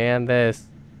understand this.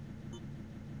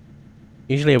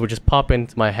 Usually it would just pop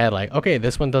into my head like, okay,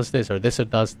 this one does this or this one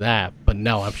does that. But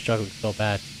no, I'm struggling so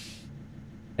bad.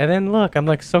 And then look, I'm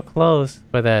like so close.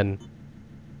 But then,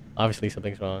 obviously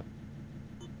something's wrong.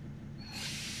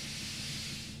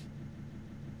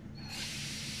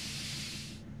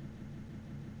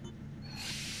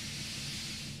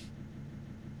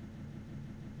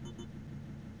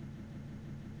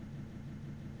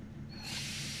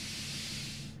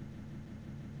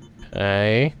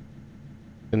 Okay.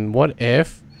 And what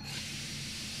if?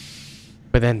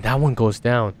 But then that one goes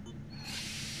down.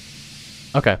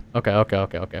 Okay.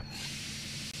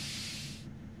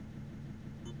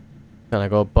 Then I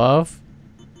go above.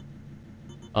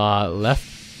 Left.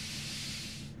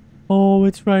 Oh,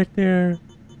 it's right there.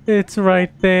 It's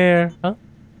right there. Huh?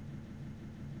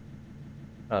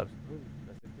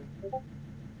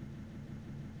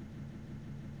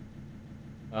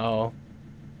 Oh.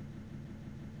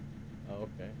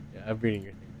 Okay. Yeah, I'm reading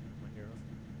your thing. My heroes.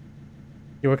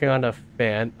 You're working on a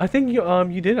fan. I think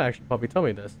you did actually probably tell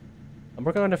me this. I'm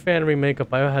working on a fan remake of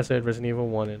Biohazard Resident Evil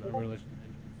 1 and Unreal Engine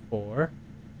 4.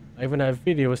 I even have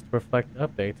videos to reflect the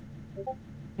update.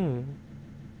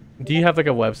 Do you have like a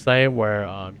website where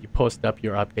you post up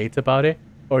your updates about it?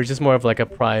 Or is just more of like a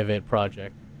private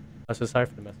project? I'm so sorry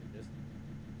for the messages.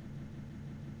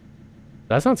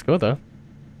 That sounds cool though.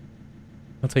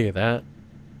 I'll tell you that.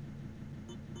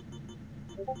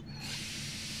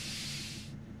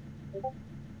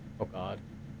 Oh god.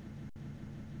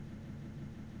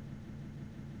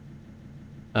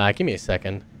 Give me a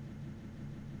second.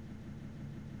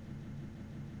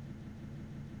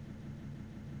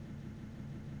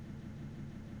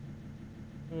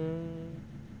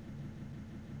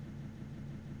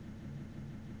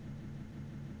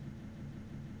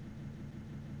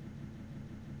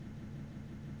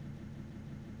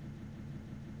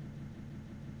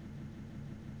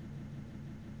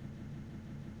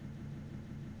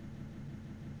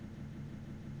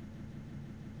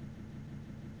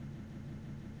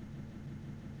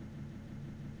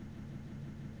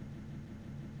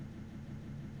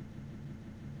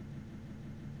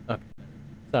 Okay.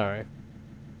 Sorry.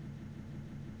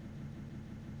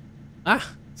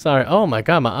 Sorry. Oh my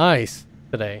god, my eyes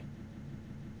today.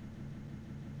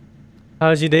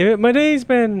 How's your day? My day's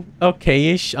been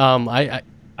okay-ish. I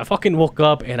fucking woke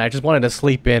up and I just wanted to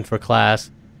sleep in for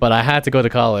class, but I had to go to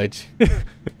college.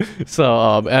 So,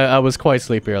 I was quite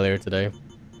sleepy earlier today.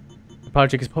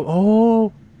 project is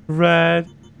oh, red.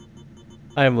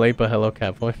 I am late, but hello,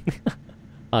 Catboy.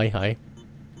 Hi, hi.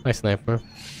 Hi, Sniper.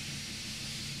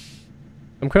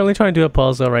 I'm currently trying to do a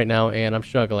puzzle right now, and I'm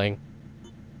struggling.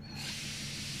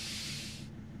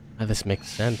 Ah, this makes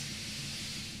sense.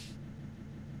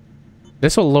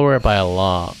 This will lower it by a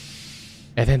lot.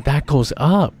 And then that goes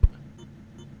up.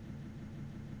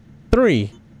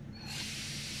 3.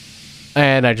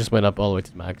 And I just went up all the way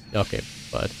to max. Okay,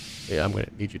 but yeah, I'm gonna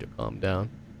need you to calm down.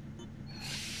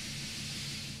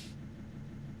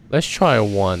 Let's try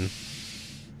 1.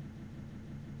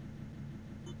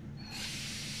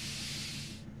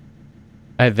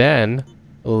 And then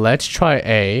let's try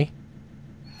A.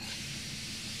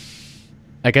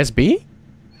 I guess B?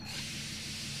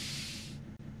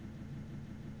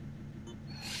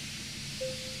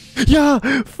 Yeah,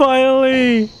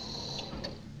 finally!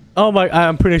 Oh my,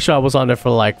 I'm pretty sure I was on there for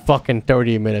like fucking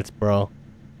 30 minutes, bro.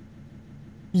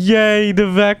 Yay, the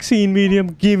vaccine medium.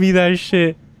 Give me that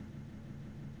shit.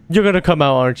 You're gonna come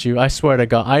out, aren't you? I swear to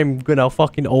God, I'm gonna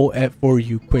fucking OF for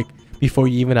you quick before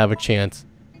you even have a chance.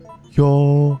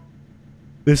 Yo,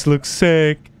 this looks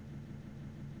sick.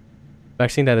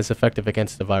 Vaccine that is effective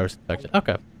against the virus infection.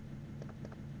 Okay.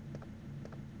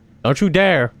 Don't you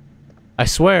dare. I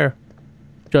swear.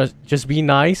 Just be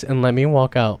nice and let me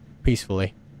walk out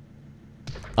peacefully.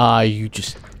 You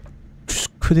just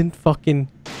couldn't fucking...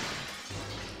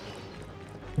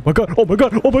 Oh my god, oh my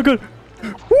god, oh my god!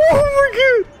 Oh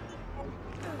my god!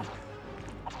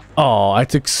 Oh, I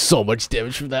took so much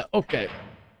damage from that. Okay.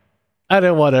 I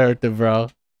didn't want to hurt them, bro.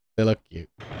 They look cute.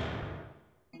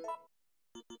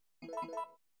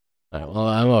 Alright, well,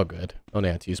 I'm all good. Only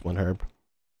had to use 1 herb.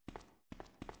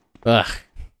 Ugh.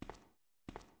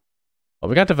 Well,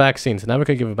 we got the vaccine, so now we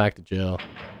can give it back to Jill.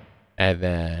 And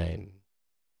then...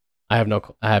 I have no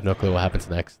clue what happens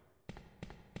next.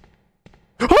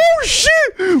 Oh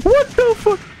shit! What the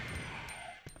fuck?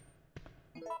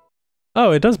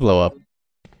 Oh, it does blow up.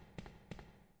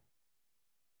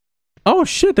 Oh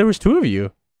shit, there was 2 of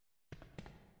you.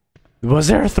 Was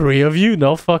there 3 of you?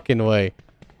 No fucking way.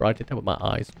 Bro, I did that with my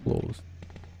eyes closed.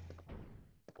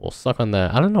 We'll suck on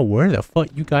that. I don't know where the fuck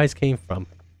you guys came from,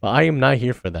 but I am not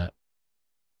here for that.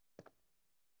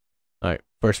 Alright,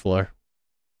 first floor.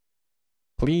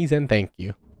 Please and thank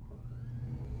you.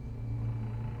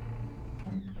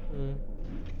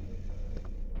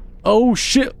 Oh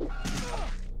shit!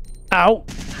 Ow!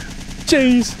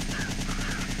 Jeez!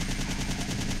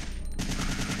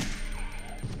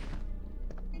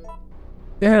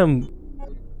 Damn.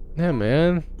 Damn,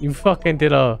 man. You fucking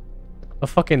did a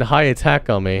fucking high attack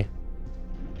on me.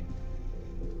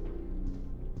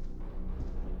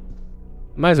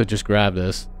 Might as well just grab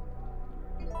this.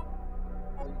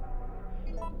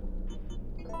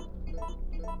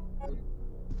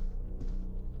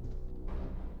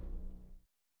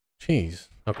 Jeez.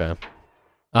 Okay.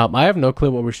 I have no clue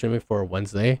what we're streaming for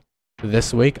Wednesday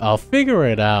this week. I'll figure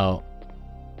it out.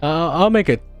 I'll make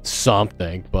it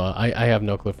something, but I have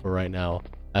no clue for right now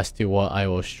as to what I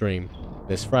will stream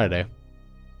this Friday.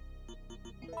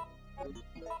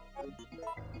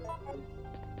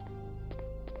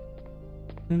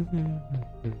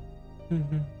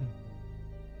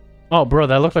 Oh, bro,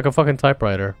 that looked like a fucking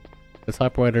typewriter. The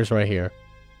typewriter's right here.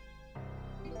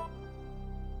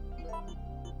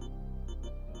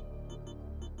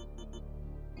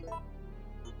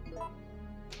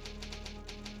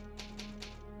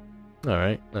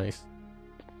 Alright, nice.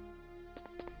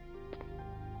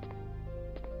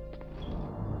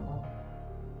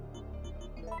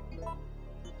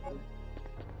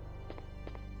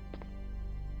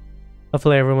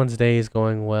 Hopefully everyone's day is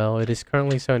going well. It is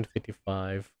currently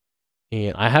 7:55.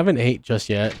 And I haven't ate just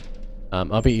yet.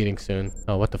 I'll be eating soon.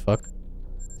 Oh, what the fuck?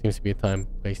 Seems to be a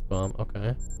time-based bomb.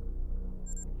 Okay.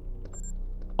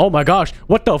 Oh my gosh!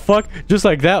 What the fuck? Just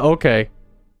like that? Okay.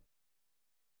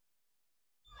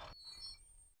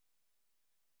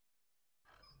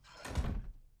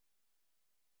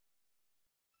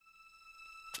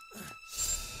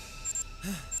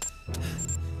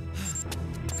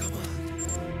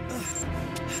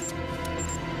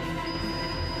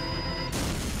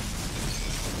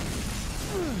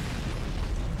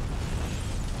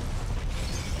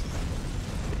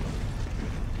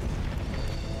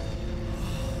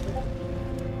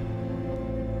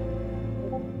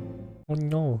 Oh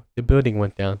no, the building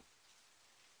went down.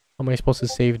 How am I supposed to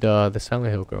save the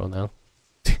Silent Hill girl now?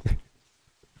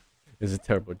 It's a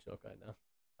terrible joke, I know.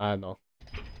 I know.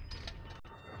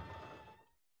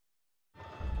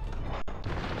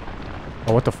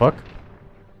 Oh, what the fuck?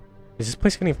 Is this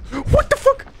place gonna... What the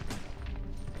fuck?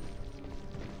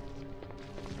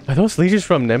 Are those legions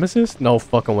from Nemesis? No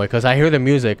fucking way, because I hear the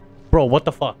music. Bro, what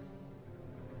the fuck?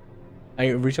 I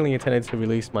originally intended to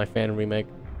release my fan remake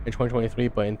in 2023,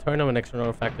 but internal and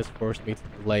external factors forced me to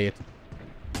delay it.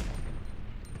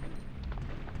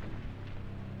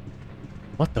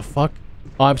 What the fuck?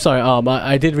 Oh, I'm sorry.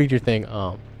 I did read your thing.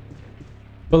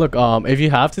 But look, if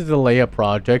you have to delay a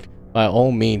project, by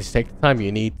all means, take the time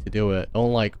you need to do it.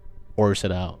 Don't like force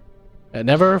it out. And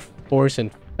never force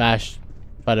and fast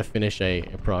try to finish a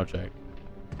project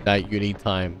that you need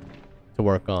time to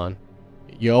work on.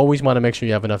 You always want to make sure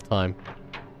you have enough time.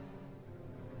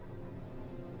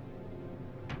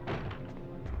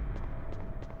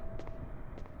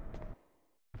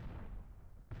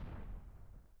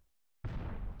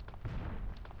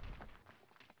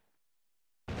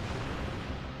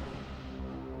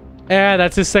 Yeah,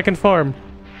 that's his second farm.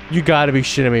 You gotta be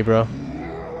shitting me, bro.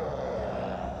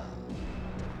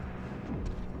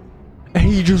 And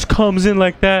he just comes in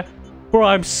like that. Bro,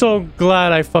 I'm so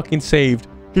glad I fucking saved.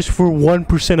 Just for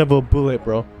 1% of a bullet,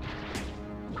 bro.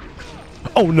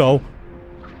 Oh, no.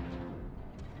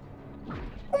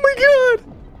 Oh, my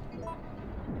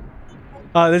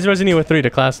God. This is Resident Evil 3, the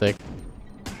classic.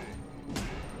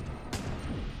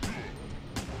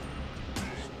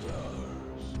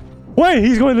 Wait,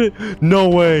 he's going to... No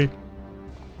way.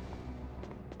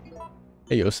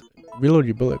 Hey, yo, reload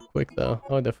your bullet quick, though.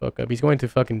 Hold the fuck up. He's going to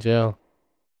fucking jail.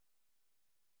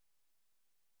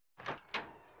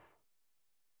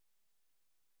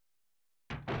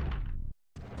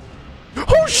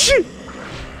 Oh, shit!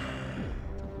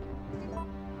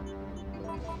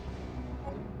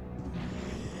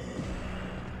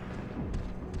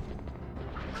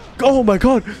 Oh, my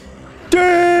God.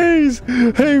 Days!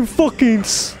 Hey, fucking...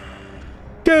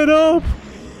 Get up!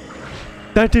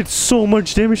 That did so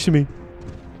much damage to me.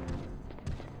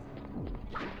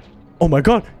 Oh my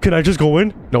God, can I just go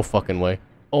in? No fucking way.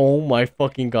 Oh my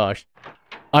fucking gosh.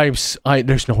 There's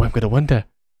no way I'm gonna win that.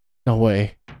 No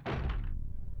way.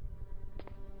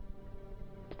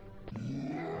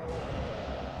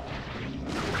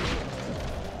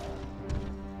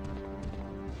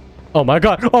 Oh my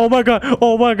God, oh my God,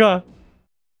 oh my God.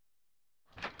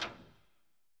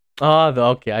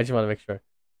 Okay, I just want to make sure.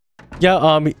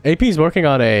 Yeah, AP is working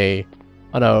on a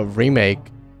remake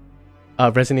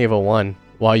of Resident Evil 1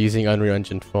 while using Unreal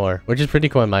Engine 4, which is pretty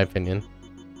cool in my opinion.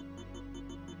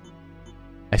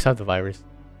 I saw the virus.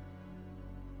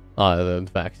 The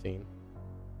vaccine.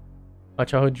 My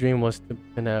childhood dream was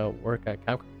to work at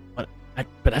Capcom, but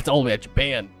that's all the way at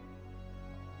Japan.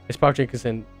 This project is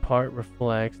in part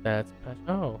reflects that.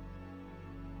 Oh.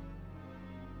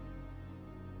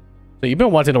 So you've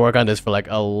been wanting to work on this for like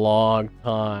a long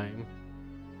time.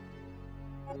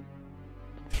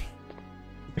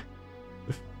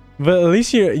 But at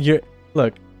least you're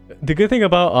look, the good thing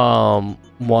about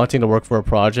wanting to work for a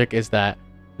project is that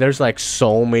there's like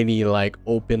so many like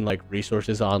open like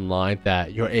resources online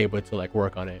that you're able to like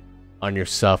work on it on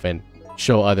yourself and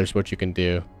show others what you can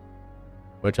do,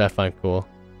 which I find cool.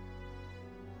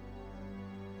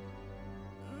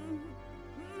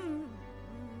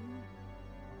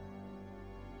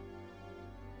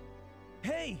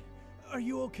 Hey, are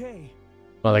you okay?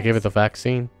 Well, they gave it the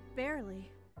vaccine. Barely.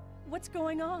 What's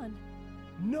going on?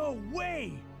 No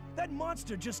way! That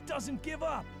monster just doesn't give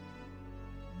up!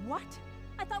 What?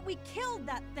 I thought we killed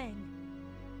that thing.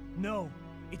 No,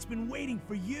 it's been waiting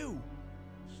for you.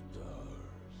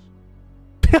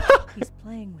 He's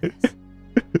playing with us.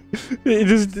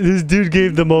 This dude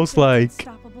gave the most like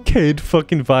kid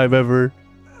fucking vibe ever.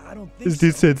 I don't think This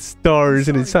dude so. said stars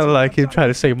and it sounded like him trying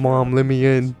to say, "Mom, let me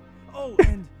in." Oh,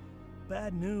 and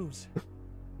bad news.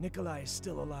 Nikolai is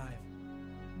still alive.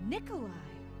 Nikolai?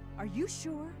 Are you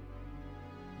sure?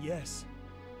 Yes.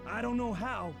 I don't know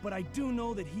how, but I do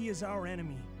know that he is our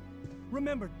enemy.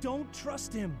 Remember, don't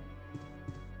trust him.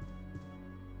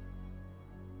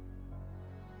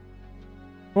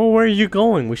 Well, where are you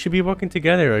going? We should be working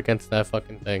together against that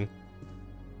fucking thing.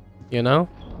 You know?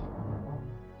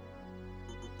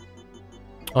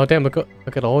 Oh damn, look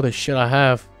at all the shit I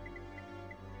have.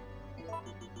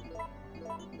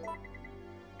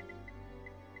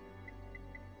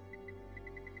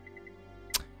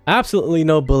 Absolutely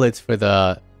no bullets for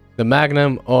the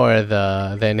Magnum or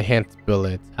the enhanced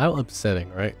bullets. How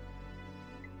upsetting, right?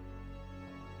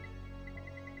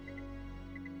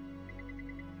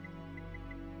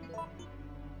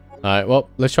 Alright, well,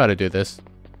 let's try to do this.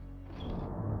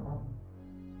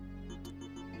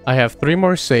 I have 3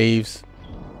 more saves.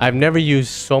 I've never used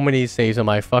so many saves in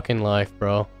my fucking life,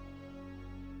 bro.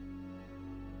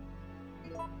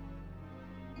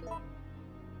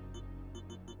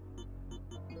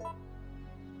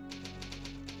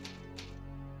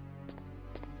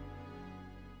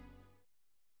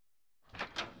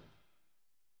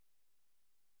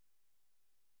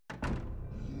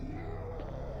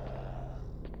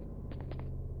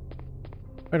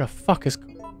 Where the fuck is...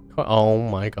 Oh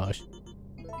my gosh.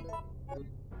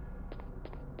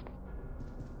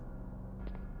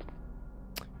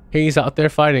 He's out there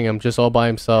fighting him just all by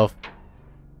himself.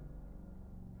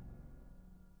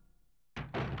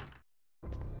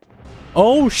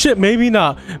 Oh shit, maybe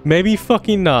not. Maybe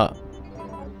fucking not.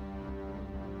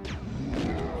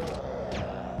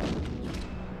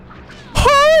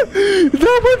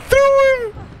 That went through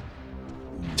him!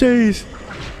 Jeez.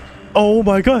 Oh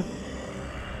my god.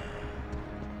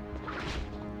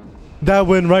 That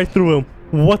went right through him.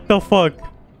 What the fuck?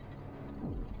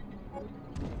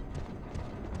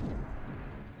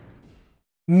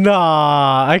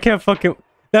 Nah, I can't fucking...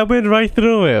 That went right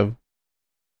through him.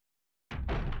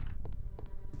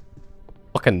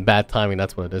 Fucking bad timing,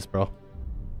 that's what it is, bro.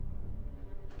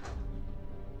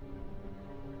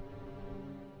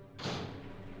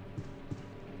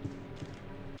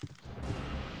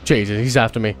 Jesus, he's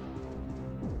after me.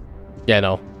 Yeah,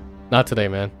 no. Not today,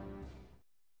 man.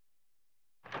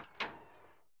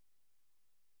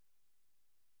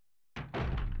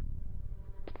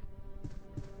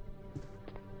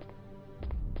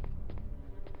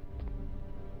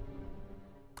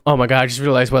 Oh my god, I just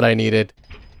realized what I needed.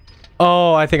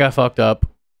 Oh, I think I fucked up.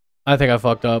 I think I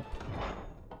fucked up.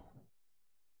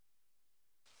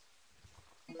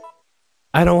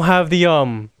 I don't have the,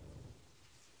 I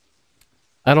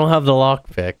don't have the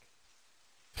lockpick.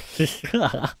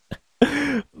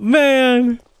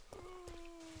 Man!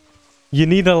 You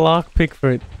need a lockpick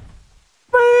for it.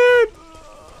 Man!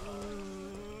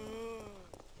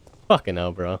 Fucking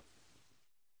hell, bro.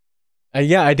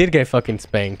 Yeah, I did get fucking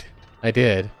spanked. I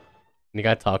did. And you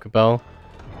got Taco Bell.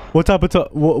 What type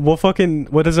of what fucking...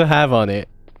 What does it have on it?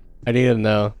 I need to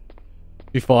know.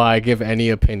 Before I give any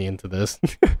opinion to this.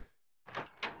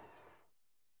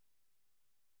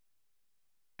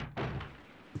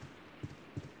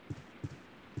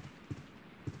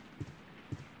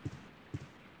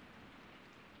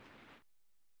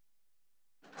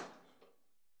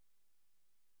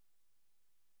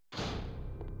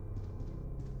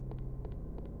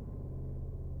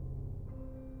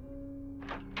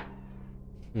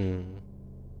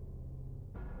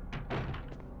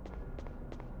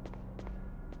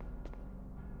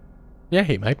 Yeah,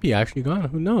 he might be actually gone.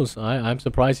 Who knows? I'm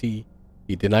surprised he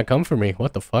did not come for me.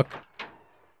 What the fuck?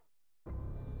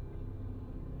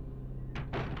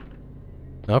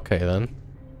 Okay then.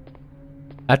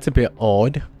 That's a bit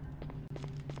odd.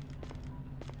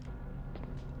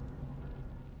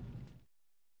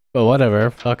 But whatever.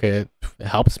 Fuck it. It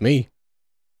helps me.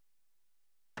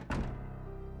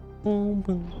 Boom,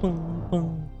 boom, boom,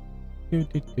 boom. Do,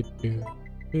 do, do, do.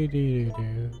 Do, do, do,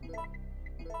 do.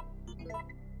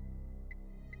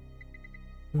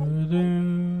 Oh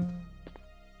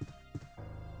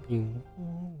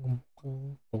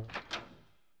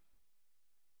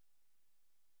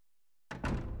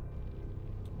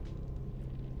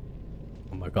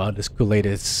my god, this Kool-Aid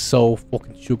is so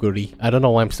fucking sugary. I don't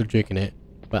know why I'm still drinking it,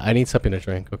 but I need something to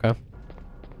drink, okay?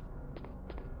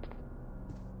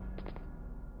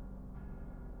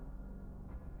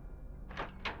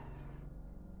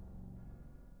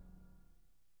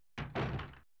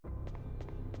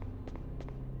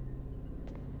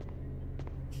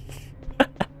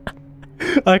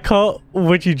 I caught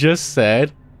what you just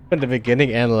said at the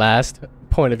beginning and last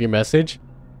point of your message.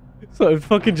 So it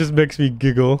fucking just makes me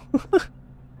giggle.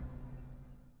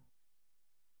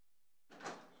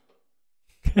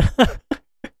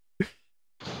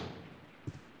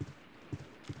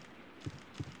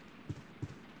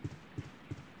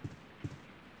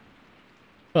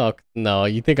 Fuck no,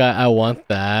 you think I want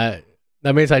that?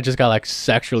 That means I just got like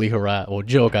sexually harassed. Well,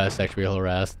 Joe got sexually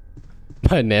harassed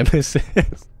by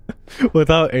Nemesis.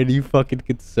 Without any fucking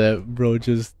consent, bro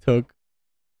just took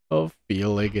a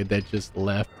feeling and then just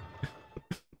left.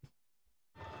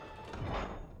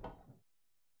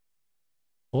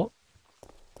 What?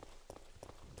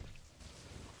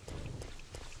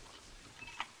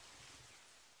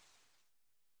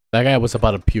 That guy was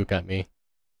about to puke at me.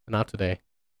 Not today.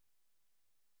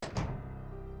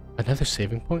 Another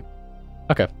saving point?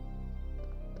 Okay.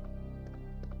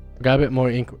 Got a bit more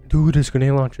ink. Dude, there's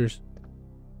grenade launchers.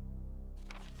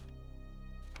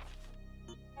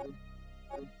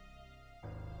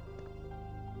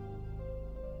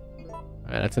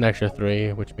 Alright, that's an extra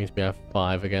 3, which means we have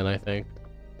 5 again, I think.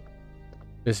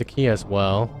 There's a key as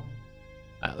well.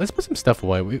 Let's put some stuff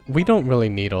away. We don't really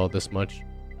need all this much.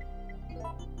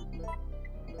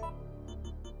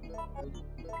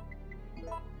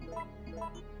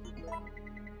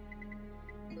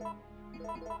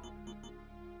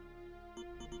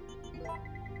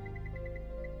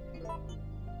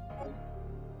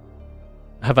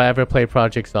 have I ever played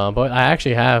Project Zomboid? I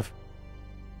actually have.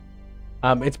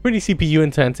 It's pretty CPU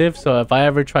intensive, so if I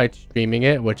ever tried streaming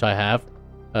it, which I have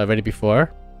already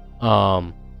before,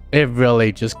 it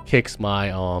really just kicks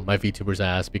my my VTuber's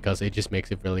ass because it just makes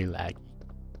it really laggy.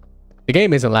 The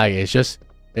game isn't laggy,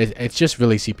 it's just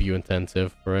really CPU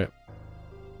intensive for it.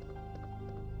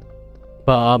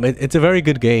 But it's a very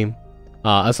good game,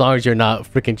 as long as you're not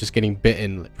freaking just getting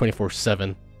bitten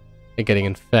 24/7 and getting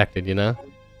infected, you know.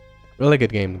 Really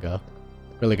good game to go.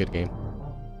 Really good game.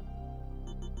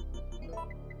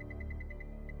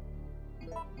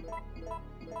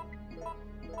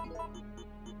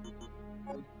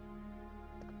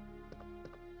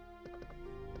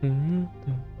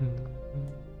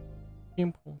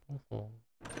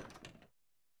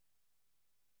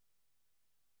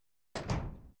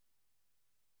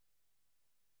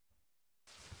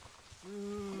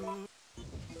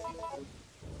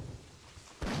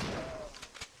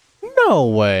 No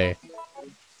way.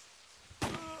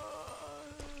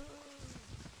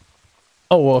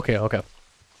 Oh, okay, okay.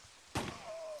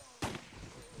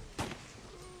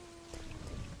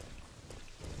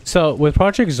 So with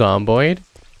Project Zomboid,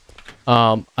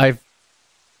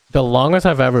 the longest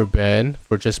I've ever been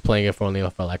for just playing it for only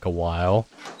for like a while,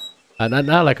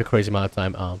 not like a crazy amount of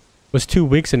time, was 2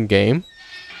 weeks in game.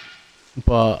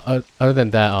 But other than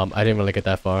that, I didn't really get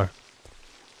that far.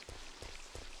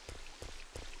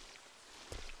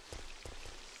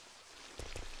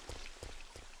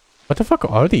 What the fuck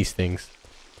are these things?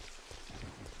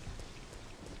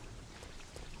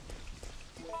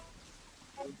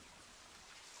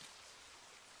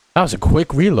 That was a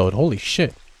quick reload. Holy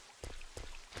shit.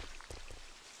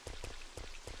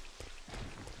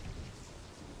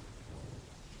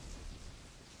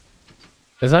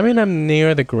 Does that mean I'm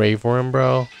near the grave worm,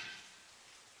 bro?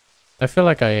 I feel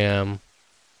like I am.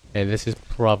 And this is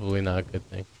probably not a good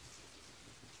thing.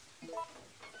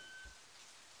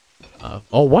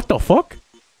 Oh, what the fuck?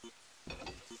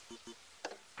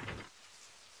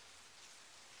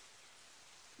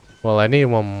 Well, I need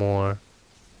one more.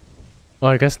 Oh,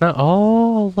 I guess not.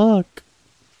 Oh, look.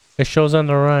 It shows on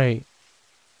the right.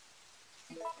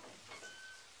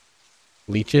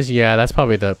 Leeches? Yeah, that's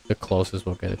probably the closest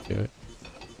we'll get it to it.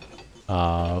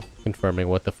 Confirming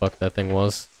what the fuck that thing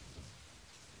was.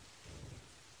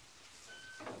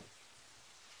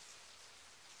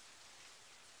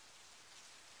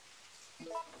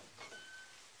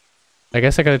 I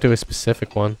guess I gotta do a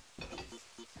specific one.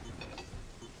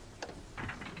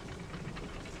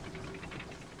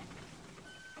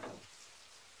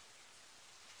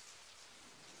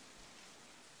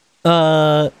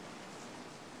 Oh!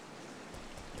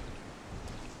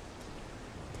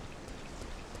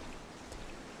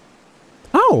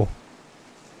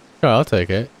 Sure, I'll take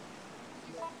it.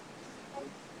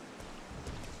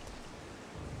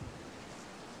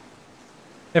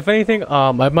 If anything,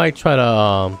 I might try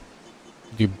to,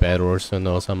 do Bed Wars and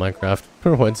those on Minecraft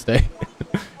for Wednesday.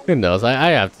 Who knows? I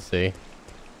have to see.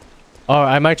 Or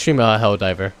I might stream a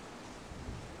Helldiver.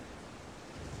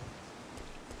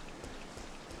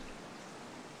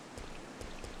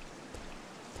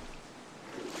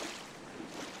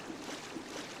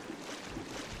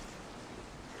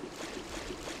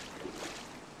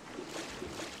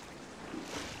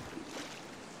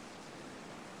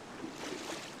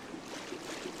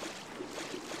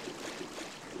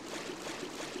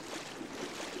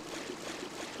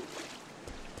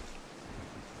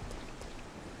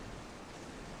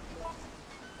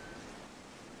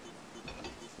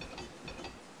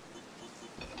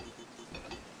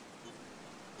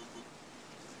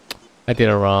 I did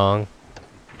it wrong.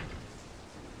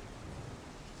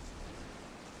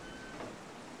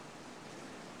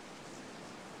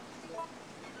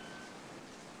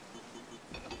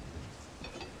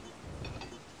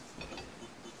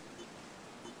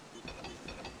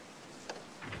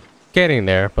 Getting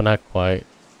there, but not quite.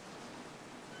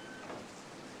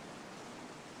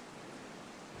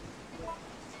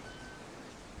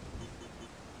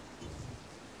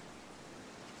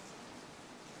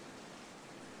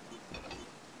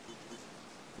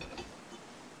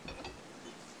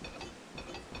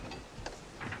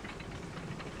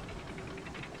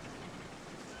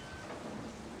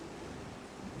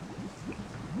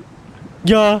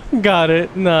 Yeah, got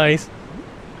it. Nice.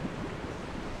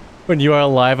 When you are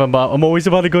alive, I'm always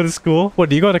about to go to school. What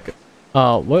do you go to?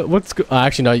 What's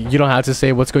actually no, you don't have to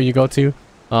say what school you go to.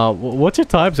 What's your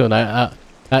time zone?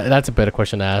 That's a better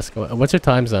question to ask. What's your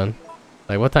time zone?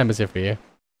 Like, what time is it for you?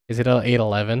 Is it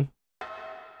 8:11?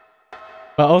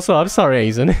 But also, I'm sorry,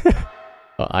 Aizen.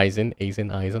 Oh,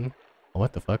 Aizen. Oh,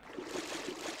 what the fuck?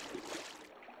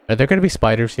 Are there gonna be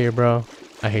spiders here, bro?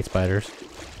 I hate spiders.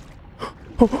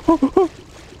 What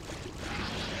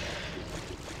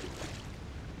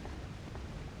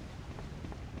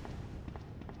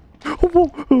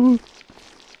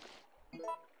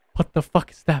the fuck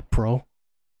is that, bro?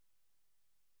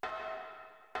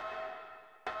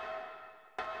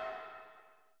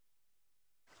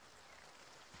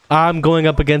 I'm going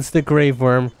up against the grave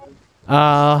worm.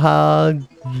 Fuck.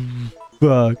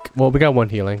 Well, we got one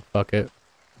healing. Fuck it.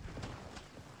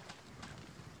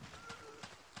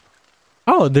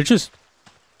 Oh, they're just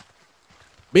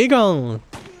big on.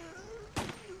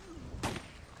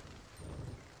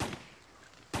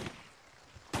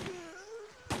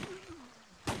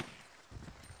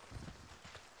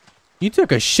 You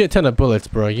took a shit ton of bullets,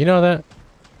 bro. You know that?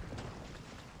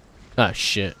 Ah,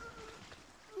 shit.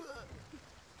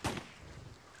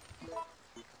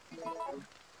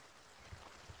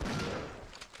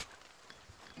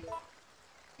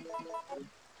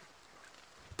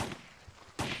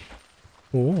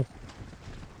 Ooh.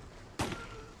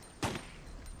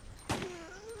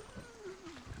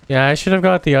 Yeah, I should have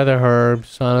got the other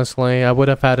herbs, honestly. I would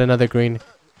have had another green,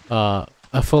 a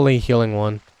fully healing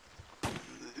one.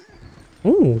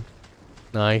 Ooh.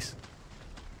 Nice.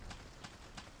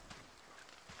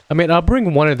 I mean, I'll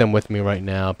bring one of them with me right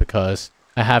now because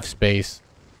I have space.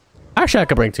 Actually, I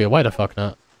could bring two. Why the fuck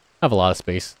not? I have a lot of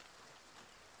space.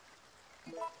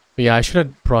 But yeah, I should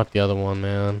have brought the other one,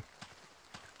 man.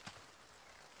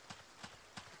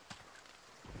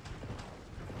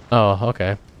 Oh,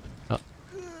 okay. Oh,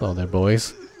 hello there,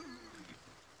 boys.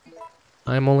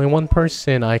 I'm only one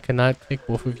person. I cannot take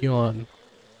both of you on.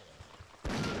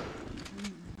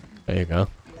 There you go.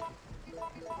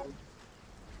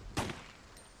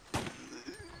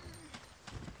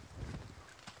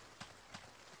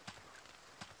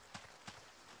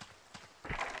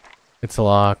 It's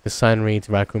locked. The sign reads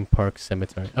Raccoon Park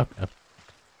Cemetery. Okay.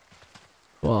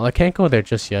 Well, I can't go there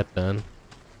just yet then.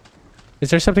 Is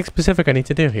there something specific I need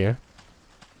to do here?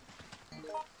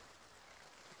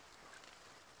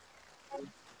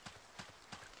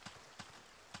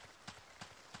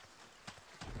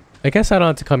 I guess I don't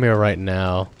have to come here right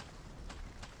now.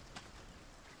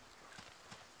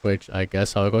 Which I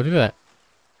guess I'll go do that.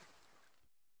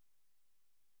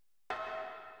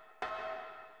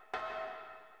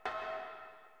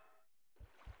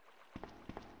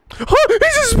 Oh,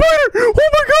 he's a spider! Oh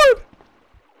my god!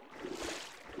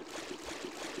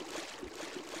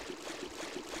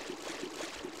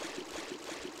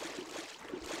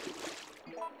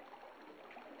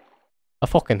 I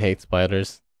fucking hate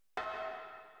spiders.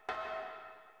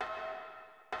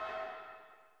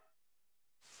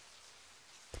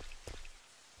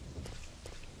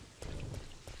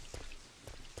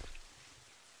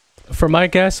 For my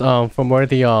guess, from where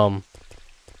the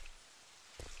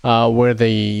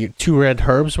two red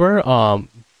herbs were,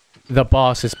 the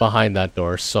boss is behind that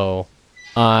door, so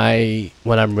when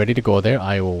I'm ready to go there,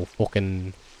 I will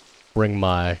fucking bring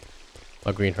my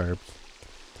green herbs.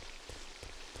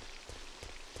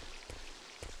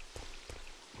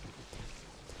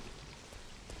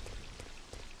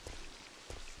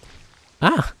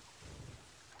 Ah!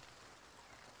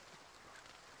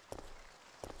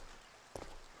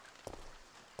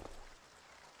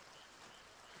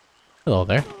 Hello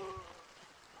there.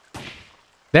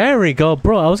 There we go,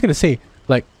 bro. I was gonna say,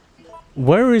 like,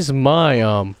 where is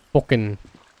my fucking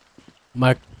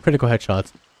my critical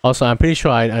headshots? Also, I'm pretty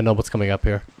sure I know what's coming up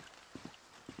here.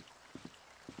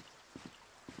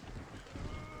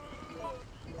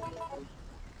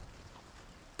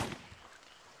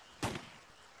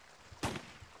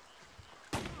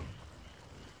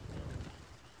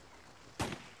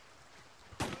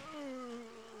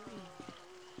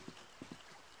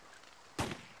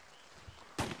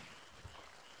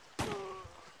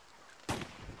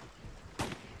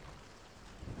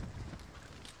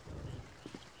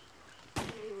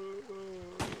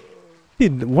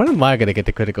 Dude, when am I gonna get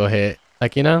the critical hit?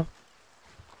 Like, you know?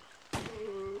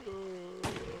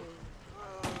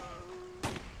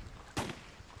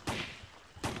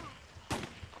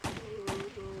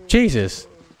 Jesus.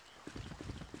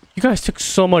 You guys took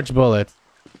so much bullets.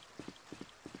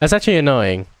 That's actually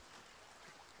annoying.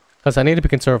 Because I need to be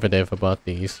conservative about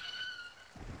these.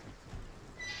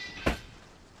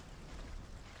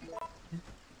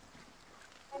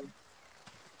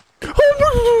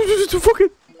 Oh, fucking...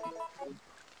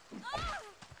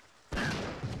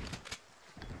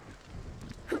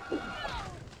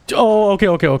 Oh, okay,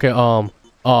 okay, okay. Huh?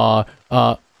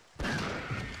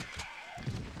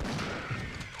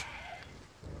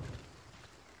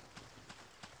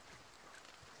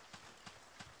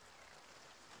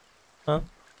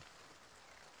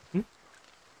 Hmm?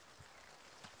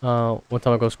 What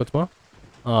time I go to school tomorrow?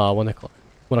 1 o'clock.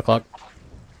 1 o'clock.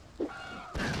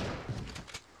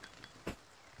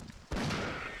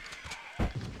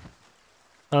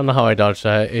 I don't know how I dodged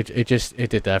that. It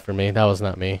did that for me. That was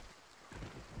not me.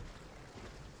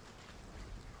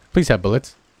 Please have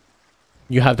bullets.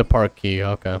 You have the park key.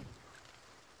 Okay.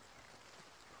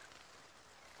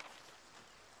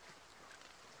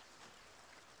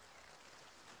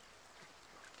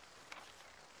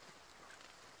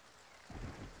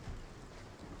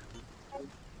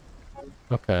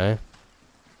 Okay.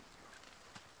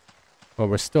 Well,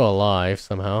 we're still alive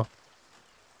somehow.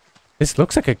 This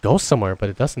looks like it goes somewhere, but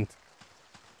it doesn't.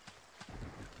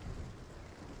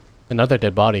 Another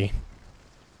dead body.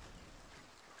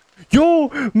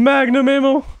 Yo! Magnum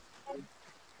ammo!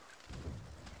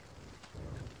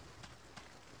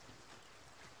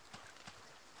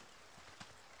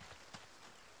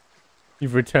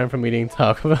 You've returned from eating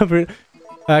Taco Bell.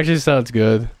 Actually sounds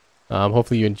good.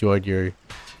 Hopefully you enjoyed your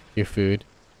food.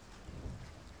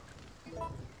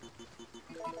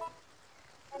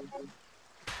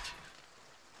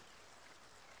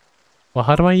 Well,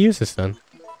 how do I use this then?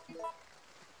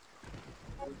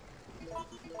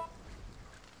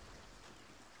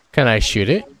 Can I shoot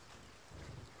it?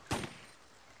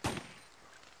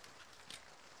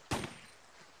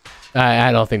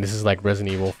 I don't think this is like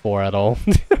Resident Evil 4 at all.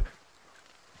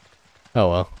 Oh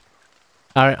well.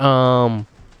 Alright,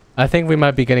 I think we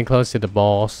might be getting close to the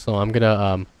ball, so I'm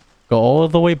gonna go all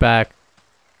the way back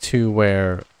to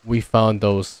where we found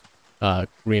those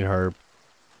green herb.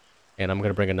 And I'm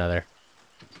gonna bring another.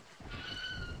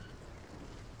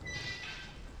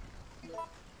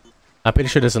 I'm pretty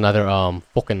sure there's another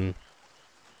fucking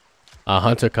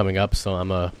hunter coming up, so I'm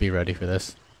gonna be ready for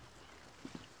this.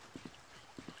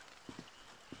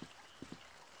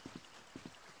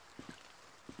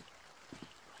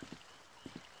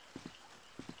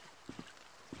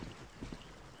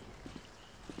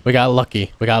 We got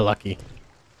lucky. We got lucky.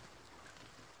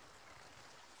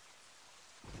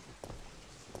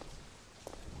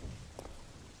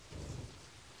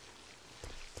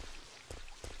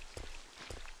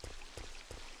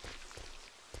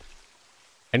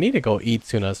 I need to go eat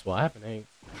soon as well. I haven't ate.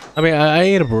 I mean, I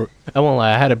ate I won't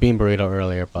lie. I had a bean burrito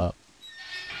earlier, but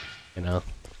you know,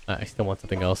 I still want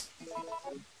something else.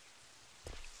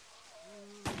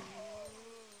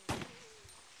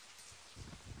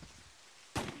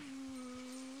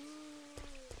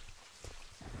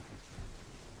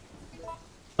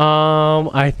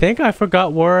 I think I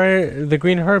forgot where the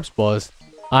green herbs was.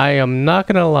 I am not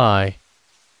gonna lie.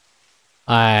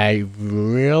 I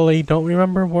really don't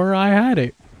remember where I had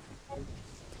it.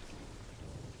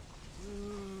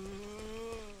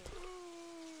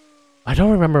 I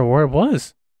don't remember where it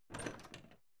was.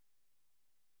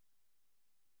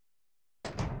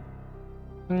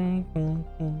 I'm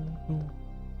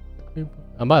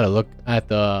about to look at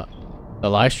the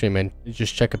live stream and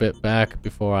just check a bit back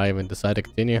before I even decide to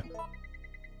continue.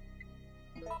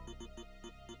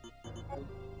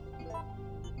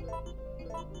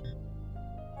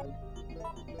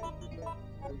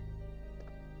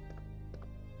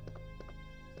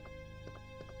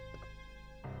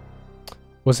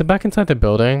 Was it back inside the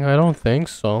building? I don't think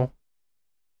so.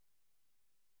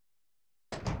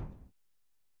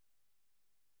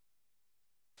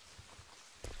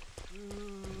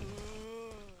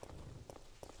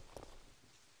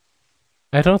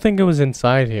 I don't think it was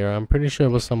inside here. I'm pretty sure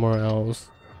it was somewhere else.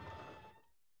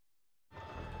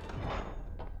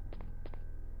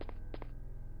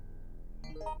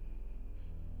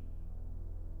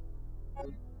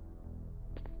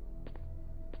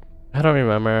 I don't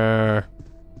remember.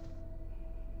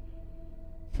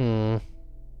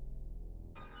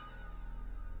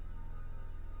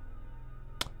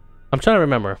 I'm trying to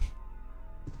remember.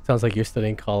 Sounds like you're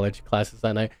studying college classes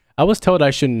that night. I was told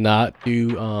I should not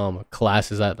do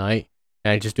classes at night,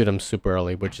 and I just do them super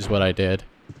early, which is what I did.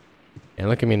 And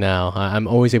look at me now. I'm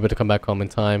always able to come back home in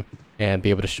time and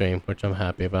be able to stream, which I'm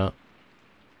happy about.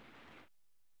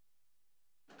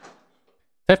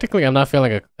 Technically, I'm not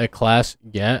feeling a class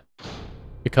yet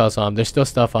because there's still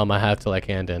stuff I have to like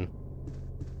hand in.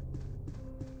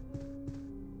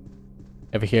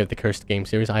 Ever hear of the Cursed Game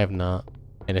series? I have not,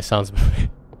 and it sounds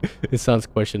it sounds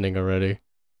questioning already.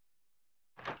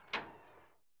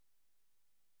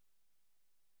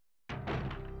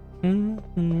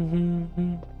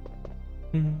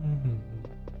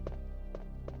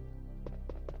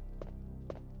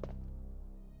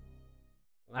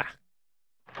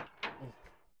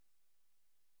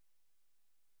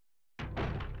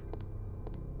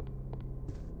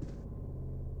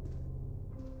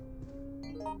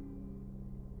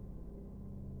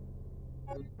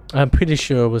 Ah. I'm pretty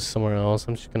sure it was somewhere else.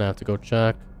 I'm just gonna have to go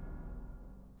check.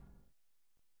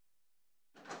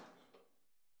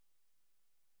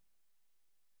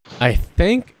 I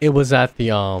think it was at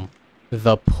the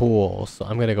pool, so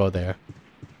I'm gonna go there.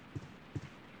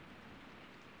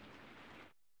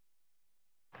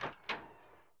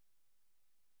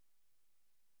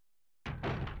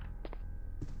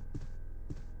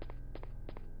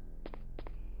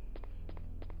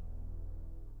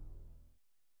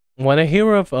 When I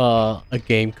hear of a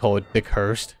game called The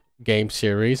Cursed game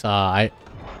series, I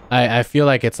feel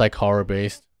like it's like horror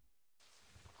based.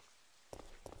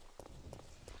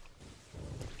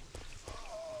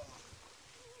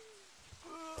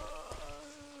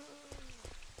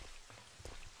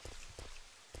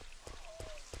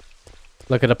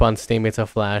 Look it up on Steam. It's a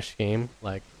Flash game,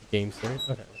 like game series.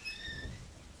 Okay.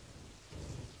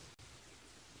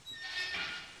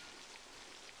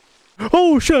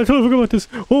 Oh shit! I totally forgot about this.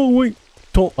 Oh wait.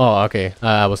 Don't. Oh okay.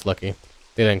 I was lucky.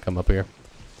 They didn't come up here.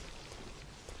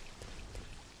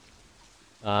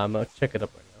 I'll check it up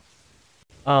right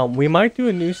now. We might do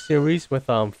a new series with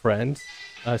friends,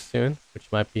 soon, which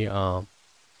might be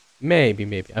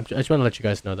maybe. I just want to let you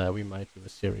guys know that we might do a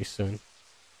series soon.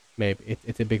 Maybe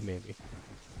it's a big maybe.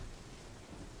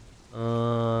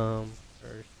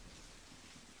 First.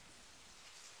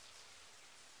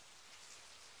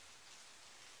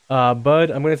 Bud,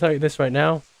 I'm gonna tell you this right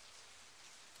now.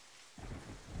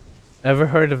 Ever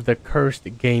heard of the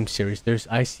Cursed game series?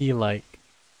 I see like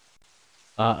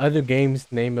other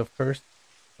games name of Cursed,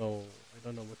 so I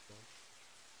don't know which one.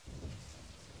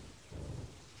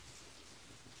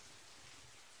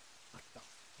 What the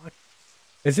fuck?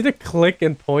 Is it a click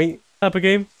and point type of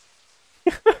game?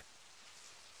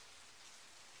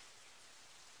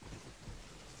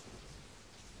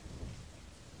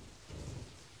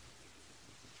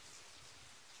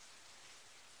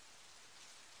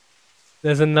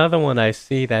 There's another one I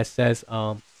see that says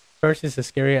Cursed is a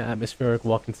scary atmospheric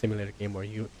walking simulator game where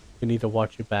you need to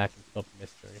watch your back and solve the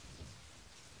mystery.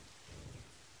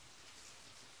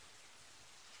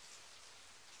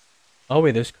 Oh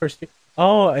wait, there's Cursed.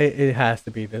 Oh, it has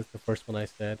to be this the first one I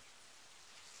said.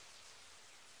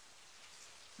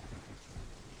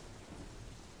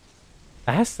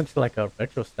 It has such like a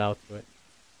retro style to it.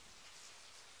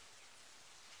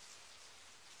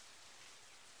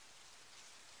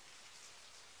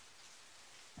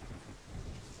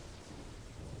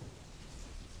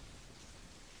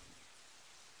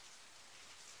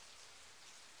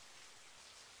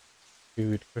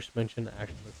 Dude, first mention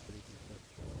actually looks pretty decent.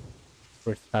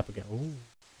 First type again. Ooh.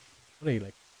 What are you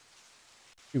like?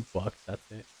 $2,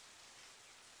 that's it.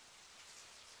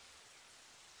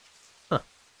 Huh.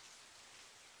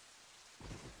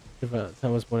 If I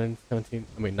was born in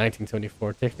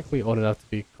 1974, technically old enough to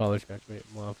be college graduate.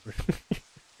 Wow.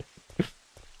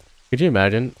 Could you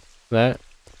imagine that?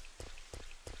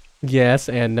 Yes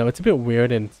and no. It's a bit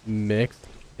weird and mixed.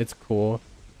 It's cool.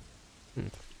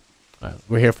 Alright,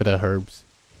 we're here for the herbs.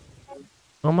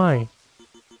 Oh my.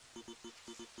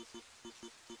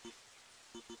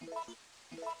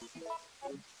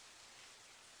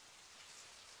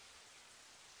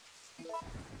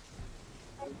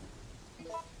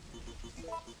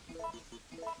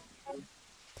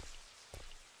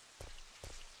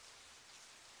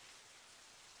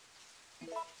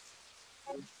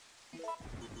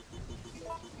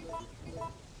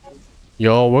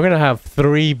 Yo, we're gonna have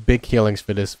 3 big healings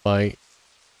for this fight.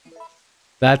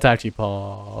 That's actually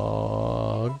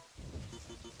pog.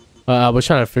 I was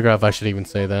trying to figure out if I should even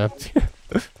say that.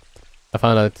 I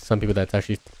found out some people that's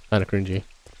actually kind of cringy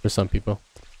for some people.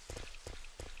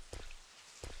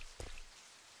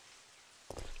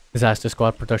 Disaster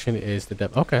squad production is the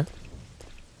dev. Okay.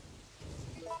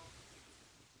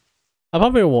 I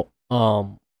probably will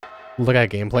look at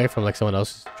gameplay from like someone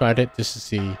else who's tried it just to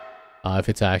see if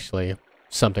it's actually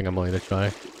something I'm willing to try.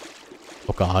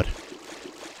 Oh god.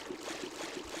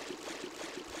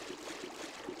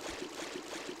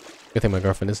 Good thing my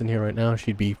girlfriend isn't here right now.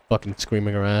 She'd be fucking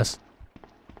screaming her ass.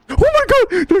 Oh my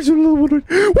god! There's another one!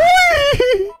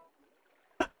 Whee!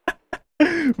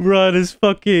 Bro, his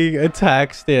fucking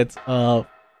attack stance up.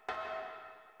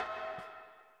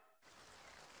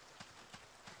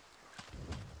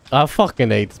 I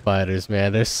fucking hate spiders,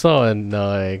 man. They're so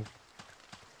annoying.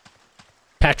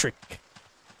 Patrick.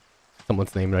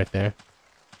 Someone's name right there.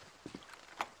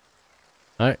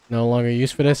 Alright, no longer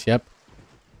used for this. Yep.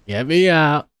 Get me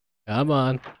out. Come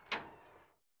on.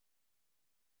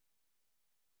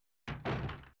 Is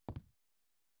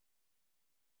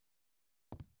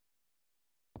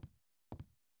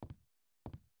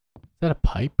that a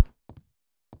pipe?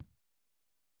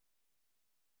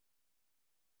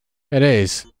 It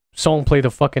is. Someone play the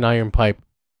fucking iron pipe.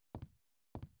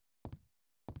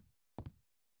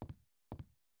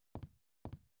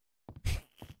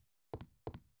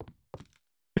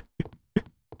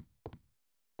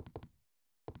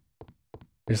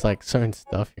 There's like certain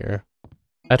stuff here.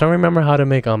 I don't remember how to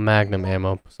make a magnum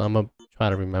ammo, so I'm gonna try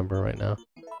to remember right now.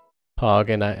 Pog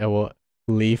and I will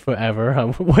leave forever.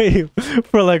 I'm waiting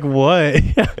for like what?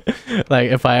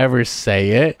 Like if I ever say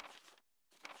it.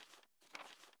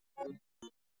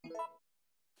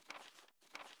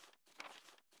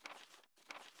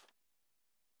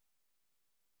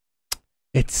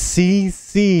 It's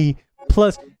CC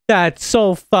plus. That's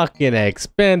so fucking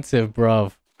expensive,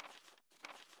 bruv.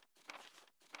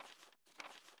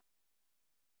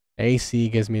 AC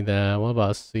gives me that. What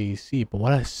about CC? But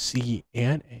what is C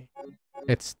and A?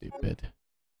 It's stupid.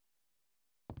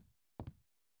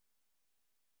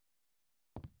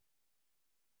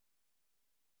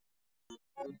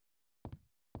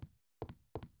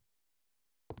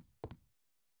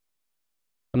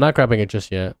 I'm not grabbing it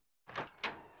just yet.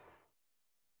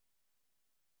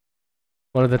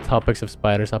 One of the topics of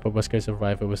spiders. Hopper was scared to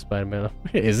survive it with Spider-Man.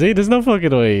 Is he? There's no fucking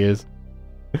way he is.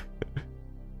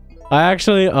 I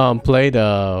actually played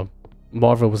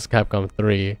Marvel vs. Capcom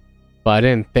 3, but I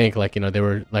didn't think like, you know, they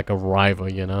were like a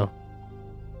rival, you know.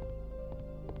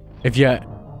 If your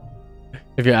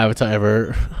avatar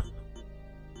ever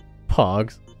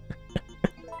pogs.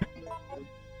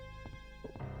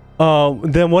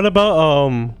 Then what about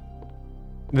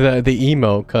the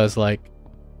emote? Cause like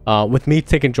with me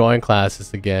taking drawing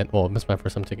classes again, well, this is my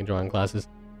first time taking drawing classes.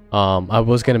 I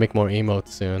was gonna make more emotes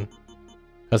soon.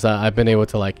 Because I've been able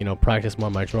to, like, you know, practice more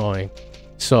of my drawing.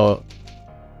 So,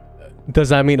 does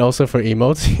that mean also for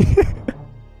emotes?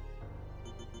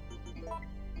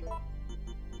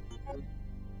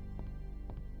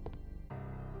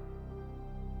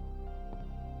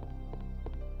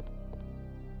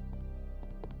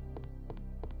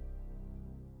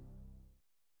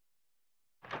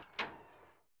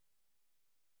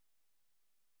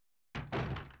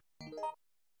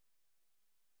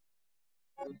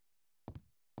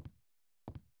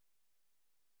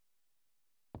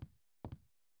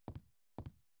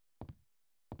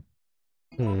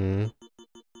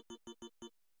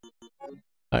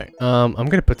 Alright, I'm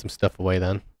gonna put some stuff away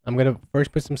then. I'm gonna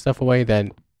first put some stuff away,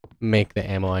 then make the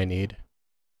ammo I need.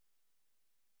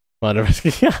 I'm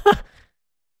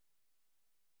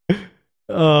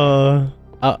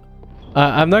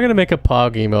not gonna make a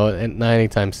Pog emote not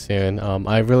anytime soon.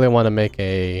 I really want to make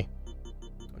a...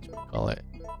 what you call it?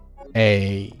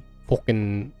 A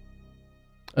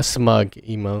smug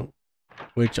emote.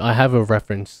 Which I have a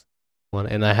reference one,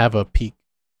 and I have a peak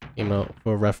emote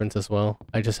for reference as well.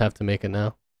 I just have to make it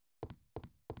now.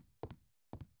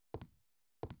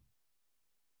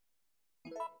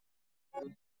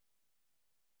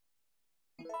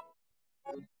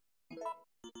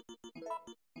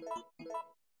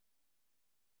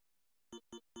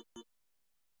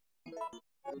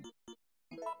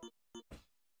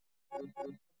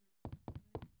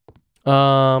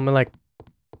 In like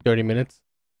 30 minutes.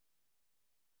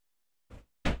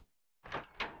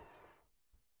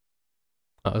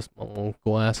 That was my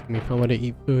uncle asking me if I want to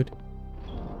eat food.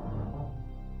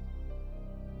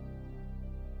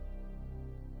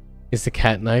 Is the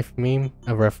cat knife meme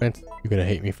a reference? You're gonna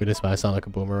hate me for this, but I sound like a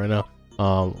boomer right now.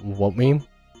 What meme?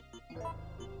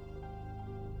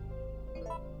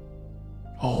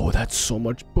 Oh, that's so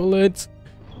much bullets.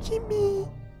 Gimme.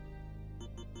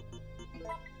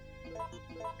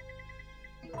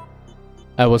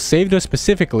 I will save those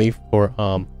specifically for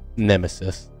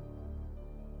Nemesis.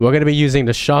 We're gonna be using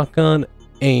the shotgun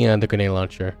and the grenade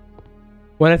launcher.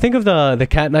 When I think of the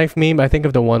cat knife meme, I think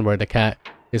of the one where the cat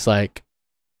is like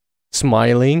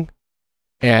smiling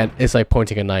and it's like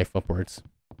pointing a knife upwards.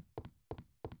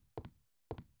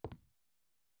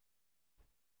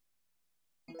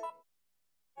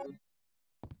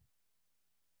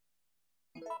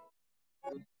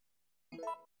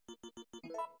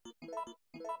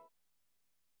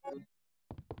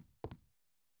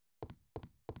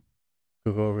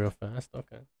 Could go real fast,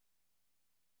 okay.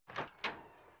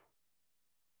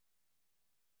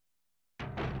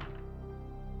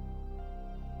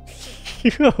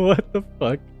 What the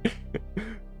fuck?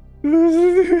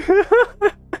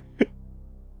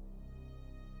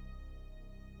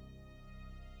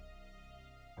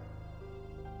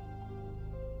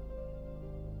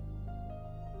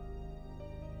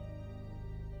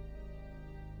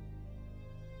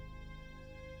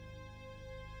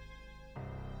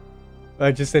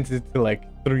 I just sent it to like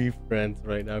 3 friends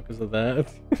right now because of that.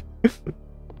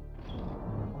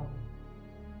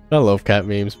 I love cat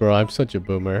memes, bro. I'm such a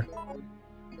boomer.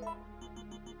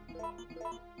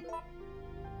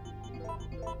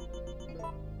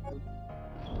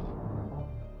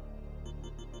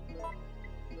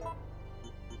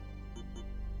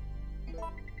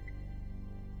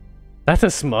 That's a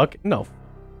smug? No.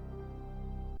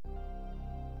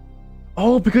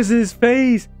 Oh, because of his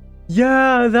face.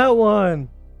 Yeah, that one.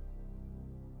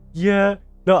 Yeah.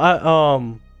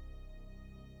 No,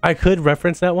 I could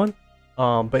reference that one.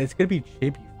 But it's gonna be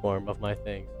chibi form of my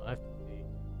thing, so I have to see.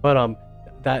 But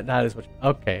that is what.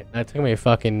 Okay, that took me a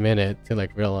fucking minute to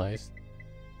like realize.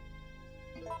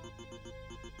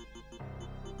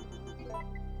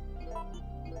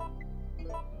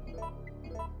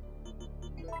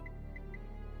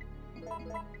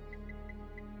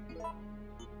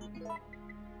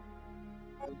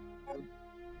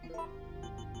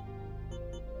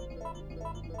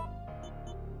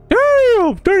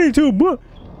 Damn, 32 bucks.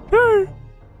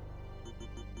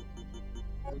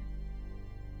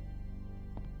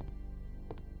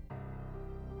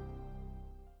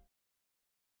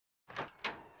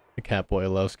 The cat boy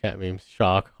loves cat memes.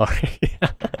 Shock.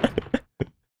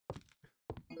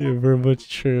 You're very much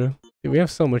true. Dude, we have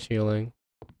so much healing.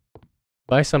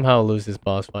 If I somehow lose this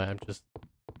boss fight, I'm just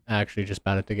actually just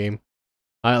bad at the game.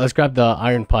 Alright, let's grab the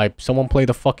iron pipe. Someone play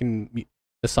the fucking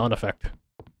the sound effect.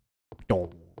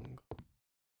 Dong.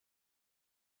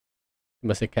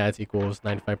 Domestic cats equals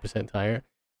 95% tire.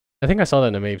 I think I saw that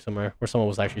in a meme somewhere where someone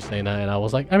was actually saying that, and I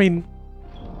was like, I mean,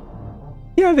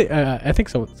 yeah, I think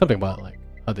so. Something about like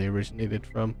how they originated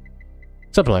from,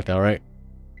 something like that, right?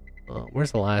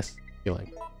 Where's the last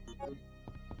healing?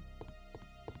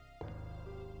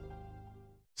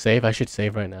 Save? I should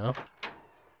save right now.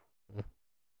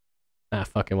 Ah,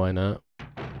 fucking why not?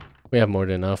 We have more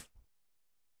than enough.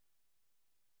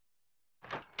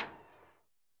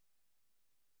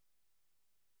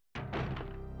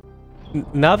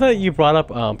 Now that you brought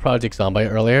up Project Zombie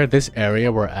earlier, this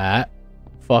area we're at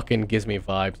fucking gives me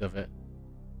vibes of it.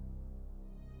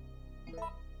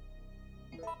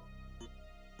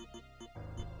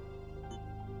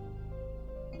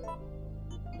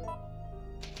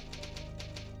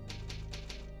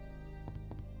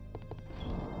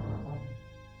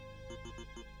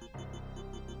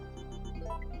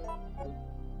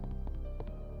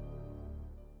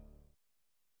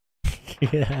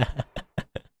 Yeah.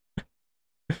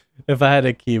 If I had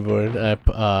a keyboard,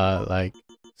 like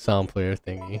sound player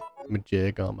thingy,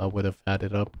 majig, I would have had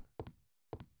it up.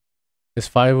 This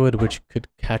firewood which could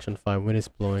catch on fire when it's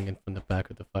blowing in from the back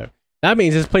of the fire. That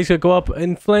means this place could go up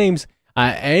in flames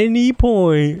at any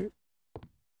point.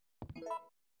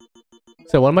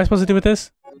 So what am I supposed to do with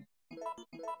this?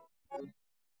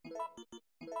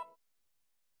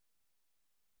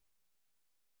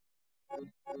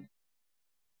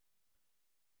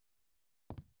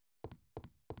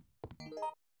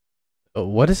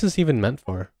 What is this even meant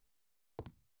for?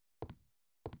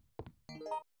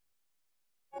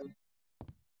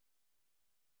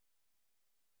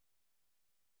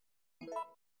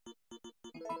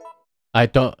 I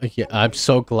don't. Yeah, I'm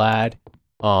so glad.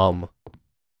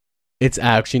 It's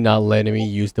actually not letting me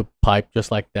use the pipe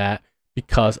just like that,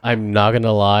 because I'm not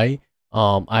gonna lie.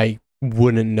 I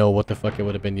wouldn't know what the fuck it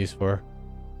would have been used for.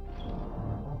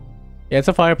 Yeah, it's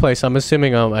a fireplace. I'm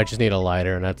assuming I just need a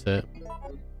lighter and that's it.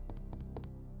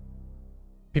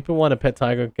 People want a pet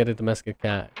tiger, get a domestic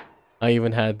cat. I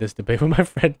even had this debate with my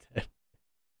friend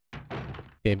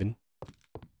David.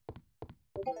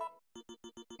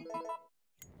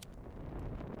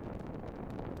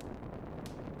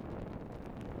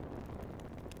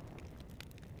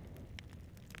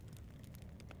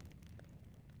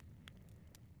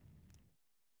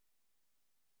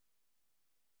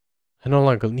 I no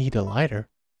longer need a lighter.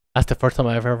 That's the first time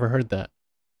I've ever heard that.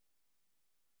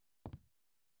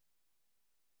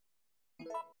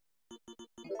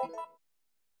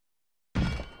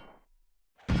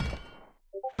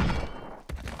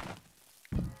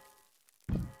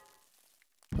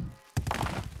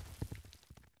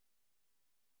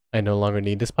 I no longer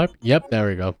need this pipe. Yep, there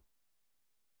we go.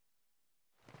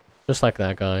 Just like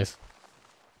that, guys.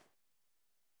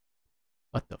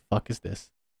 What the fuck is this?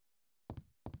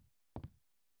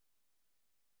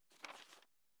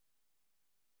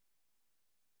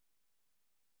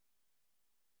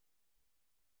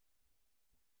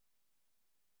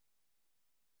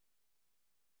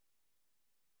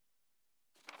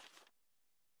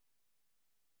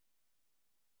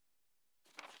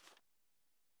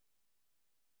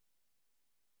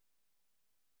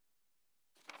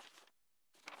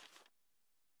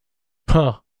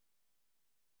 Huh.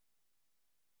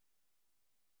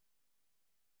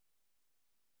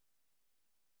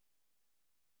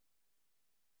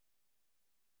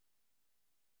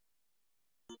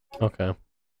 Okay.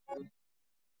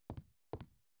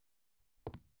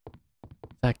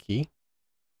 That key?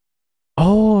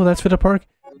 Oh, that's for the park.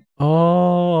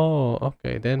 Oh,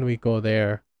 okay. Then we go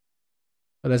there.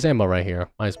 Oh, there's ammo right here.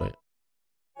 Might as well.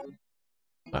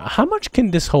 How much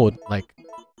can this hold? Like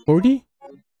 40?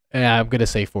 Yeah, I'm gonna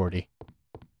say 40.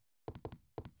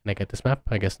 Can I get this map?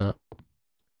 I guess not.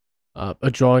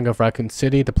 A drawing of Raccoon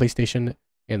City, the police station,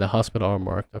 and the hospital are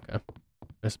marked. Okay.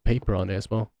 There's paper on it as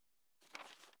well.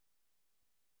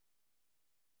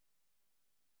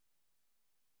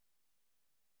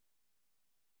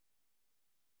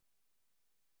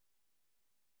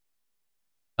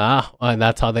 Ah, and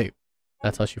that's how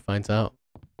she finds out.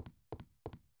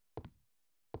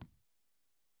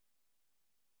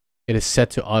 It is set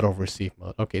to auto receive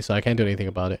mode. Okay, so I can't do anything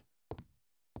about it.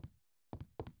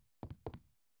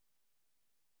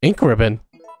 Ink ribbon.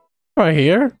 Right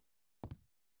here.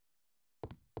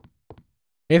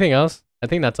 Anything else? I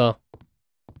think that's all.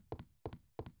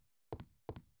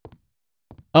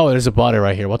 Oh, there's a body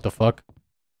right here. What the fuck?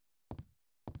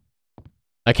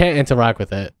 I can't interact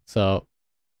with it, so...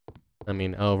 I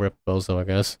mean, I'll rip Bozo, I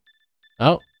guess.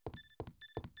 Oh.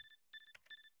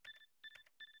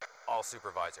 All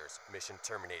supervisors, mission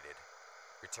terminated.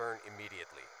 Return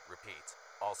immediately. Repeat.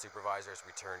 All supervisors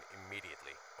return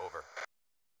immediately. Over.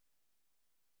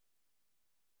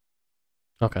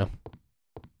 Okay.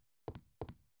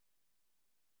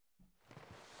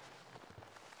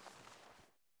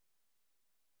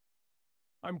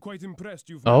 I'm quite impressed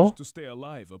you've Oh? managed to stay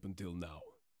alive up until now.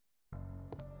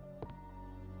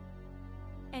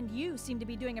 And you seem to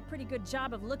be doing a pretty good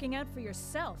job of looking out for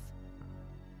yourself.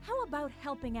 How about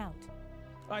helping out?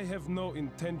 I have no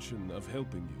intention of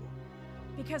helping you.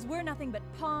 Because we're nothing but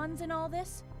pawns in all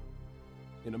this?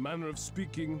 In a manner of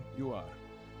speaking, you are.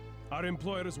 Our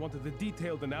employers wanted a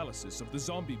detailed analysis of the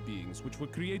zombie beings which were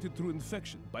created through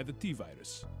infection by the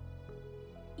T-virus.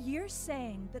 You're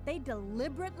saying that they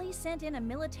deliberately sent in a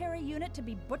military unit to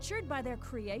be butchered by their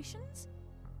creations?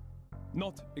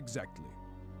 Not exactly.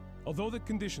 Although the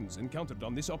conditions encountered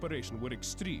on this operation were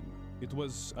extreme, it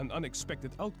was an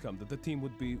unexpected outcome that the team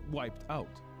would be wiped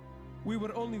out. We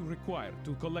were only required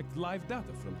to collect live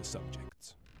data from the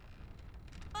subjects.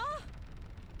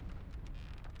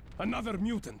 Another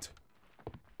mutant!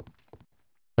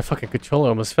 My fucking controller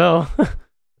almost fell.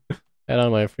 Head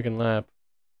on my freaking lap.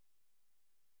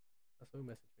 That's what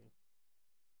messaged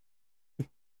me.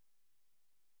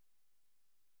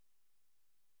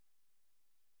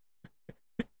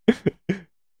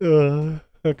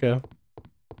 Okay.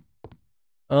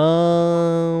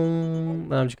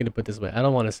 I'm just gonna put this away. I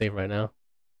don't want to save right now.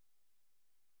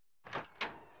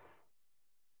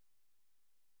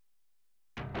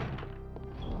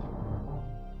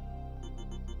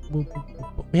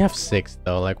 We have 6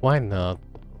 though. Like, why not?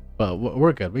 But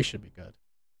we're good. We should be good.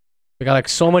 We got like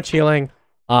so much healing.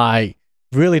 I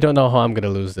really don't know how I'm gonna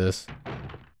lose this.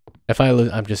 If I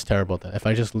lose, I'm just terrible at that. If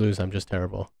I just lose, I'm just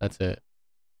terrible. That's it.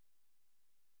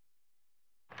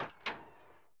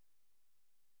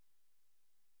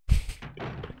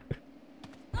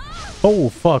 Oh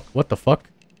fuck! What the fuck?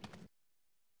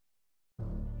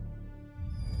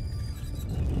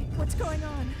 What's going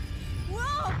on?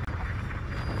 Whoa!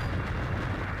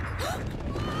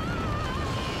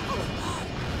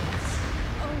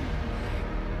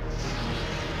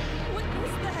 What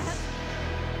is that?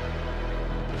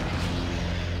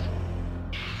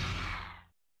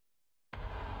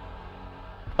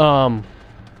 Oh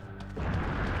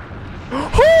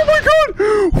my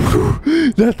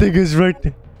god! That thing is right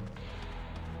there.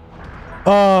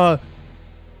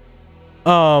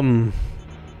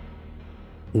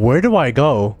 Where do I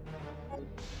go?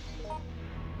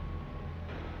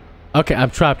 Okay,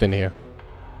 I'm trapped in here.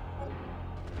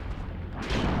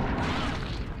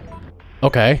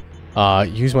 Okay.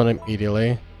 Use one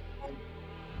immediately.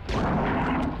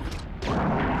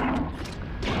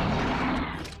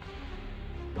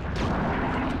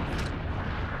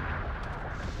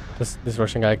 This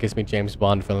Russian guy gives me James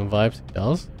Bond film vibes. He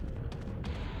does?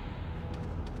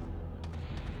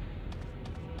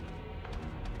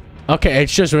 Okay,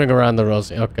 it's just ring around the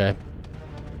rosy. Okay.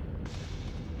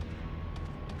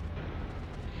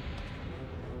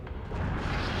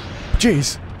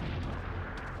 Jeez.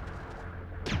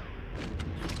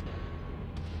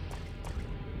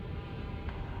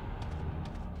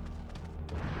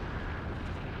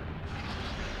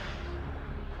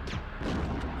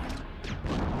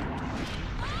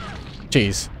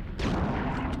 Jeez.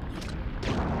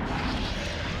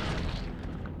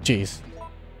 Jeez.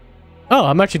 Oh,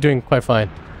 I'm actually doing quite fine.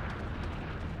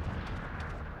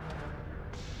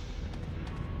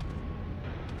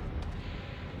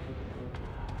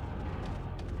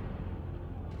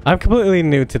 I'm completely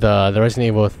new to the Resident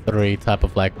Evil 3 type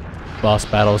of like boss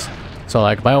battles. So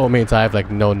like by all means I have like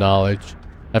no knowledge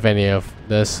of any of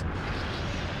this.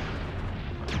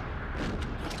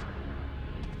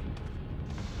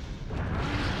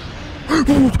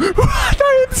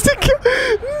 That instant kill!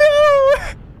 No!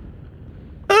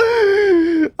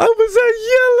 I was at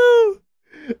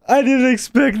yellow! I didn't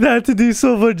expect that to do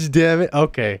so much damage.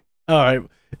 Okay. Alright.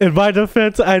 In my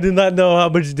defense, I did not know how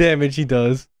much damage he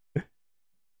does.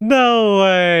 No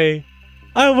way!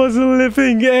 I wasn't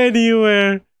living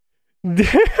anywhere.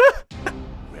 Resident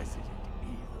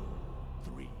Evil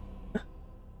 3.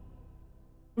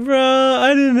 Bruh,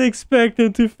 I didn't expect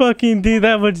him to fucking do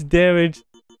that much damage.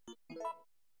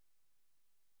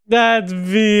 That's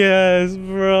BS,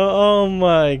 bro. Oh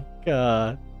my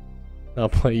god. I'll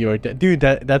play you are dead. Dude,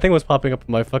 that thing was popping up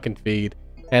in my fucking feed.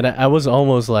 And I was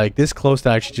almost like this close to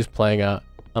actually just playing out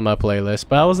on my playlist.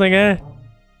 But I was like, eh.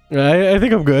 I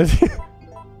think I'm good.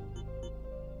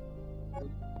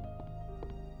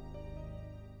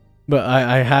 But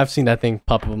I have seen that thing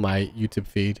pop up on my YouTube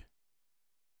feed.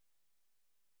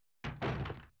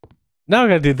 Now I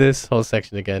gotta do this whole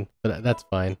section again. But that's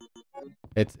fine.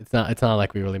 It's not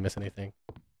like we really miss anything.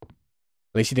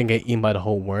 At least you didn't get eaten by the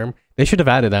whole worm. They should have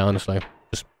added that, honestly.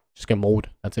 Just get mauled.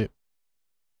 That's it.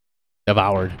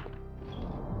 Devoured.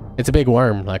 It's a big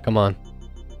worm. Like, come on.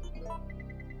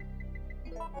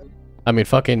 I mean,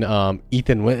 fucking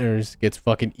Ethan Winters gets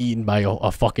fucking eaten by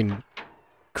a fucking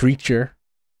creature.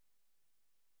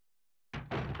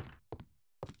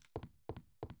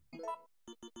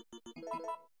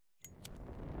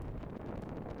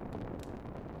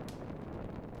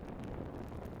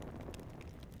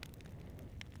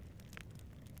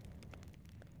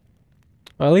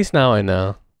 Well, at least now I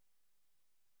know.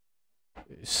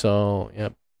 So,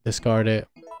 yep, discard it.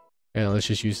 And let's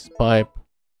just use this pipe.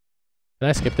 Can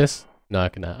I skip this? No, I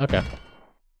cannot. Okay.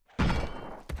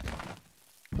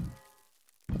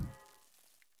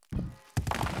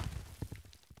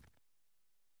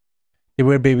 The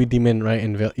weird baby demon right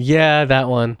in Ville. Yeah, that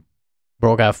one.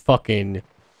 Bro got fucking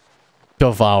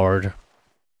devoured.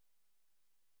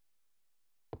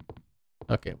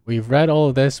 Okay, we've read all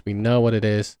of this. We know what it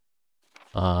is.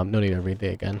 No need to read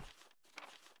it again.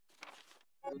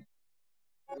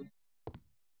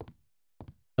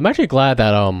 I'm actually glad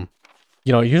that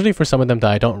you know, usually for some of them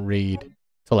that I don't read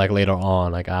till like later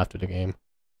on, like after the game,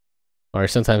 or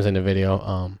sometimes in the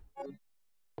video.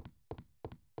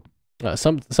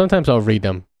 Sometimes I'll read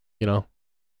them, you know,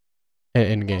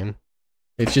 in game.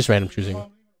 It's just random choosing.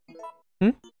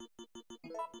 Hmm?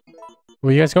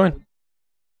 Where you guys going?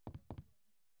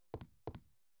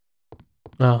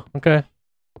 Oh, okay.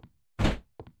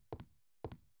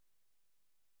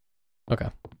 Okay.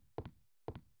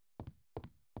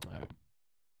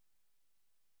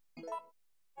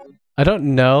 I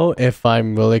don't know if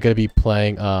I'm really gonna be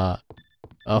playing a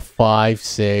 5,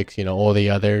 6, you know, all the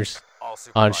others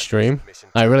on stream.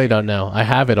 I really don't know. I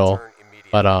have it all,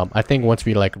 but I think once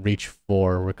we like reach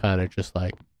 4, we're kind of just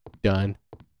like done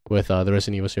with the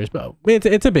Resident Evil series. But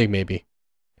it's a big maybe.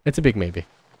 It's a big maybe.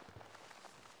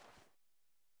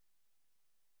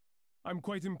 I'm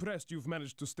quite impressed you've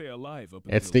managed to stay alive up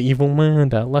It's the evil man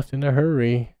that left in a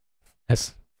hurry.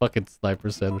 As fucking Sniper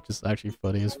said, which is actually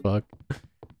funny as fuck.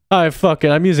 Alright, fuck it.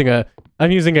 I'm using a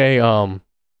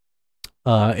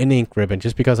an ink ribbon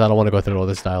just because I don't want to go through all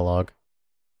this dialogue.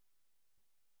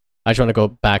 I just want to go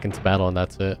back into battle and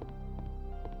that's it.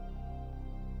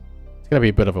 It's gonna be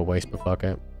a bit of a waste, but fuck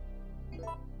it.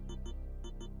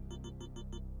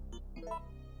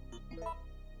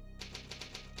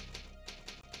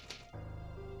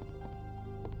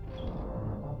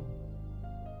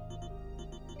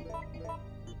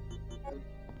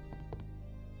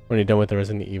 When you're done with the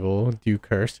Resident Evil, do you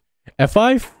curse? If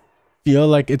I feel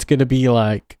like it's gonna be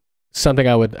like something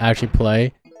I would actually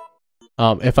play,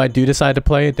 if I do decide to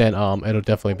play it, then it'll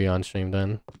definitely be on stream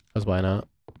then. Cause why not?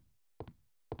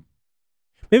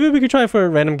 Maybe we could try for a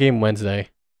random game Wednesday.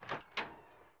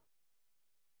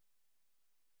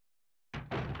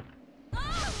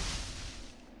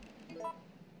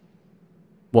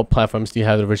 What platforms do you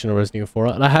have the original Resident Evil 4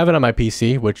 on? And I have it on my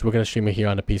PC, which we're gonna stream it here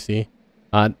on the PC.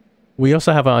 We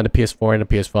also have it on the PS4 and the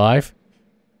PS5.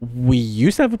 We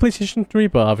used to have a PlayStation 3,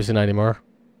 but obviously not anymore.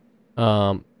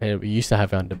 And we used to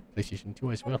have it on the PlayStation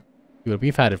 2 as well.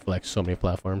 We've had it for like so many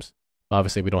platforms.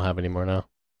 Obviously, we don't have it anymore now.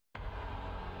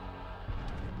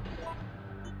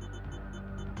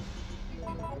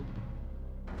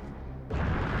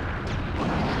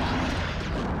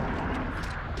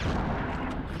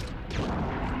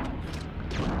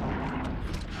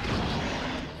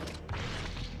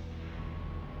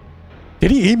 Did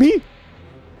he eat me?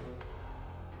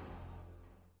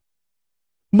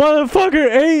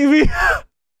 Motherfucker ate me.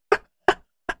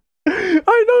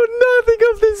 I know nothing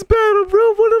of this battle,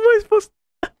 bro. What am I supposed to...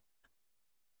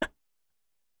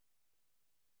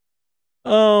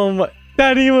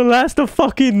 that didn't even last a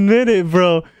fucking minute,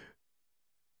 bro.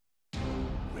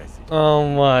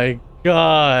 Oh my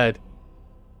god.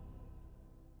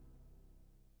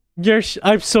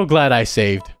 I'm so glad I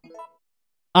saved.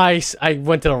 I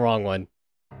went to the wrong one.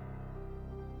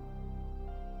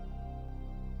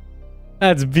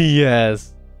 That's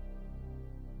BS.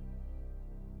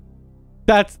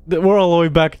 We're all the way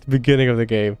back at the beginning of the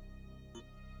game.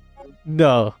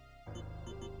 No.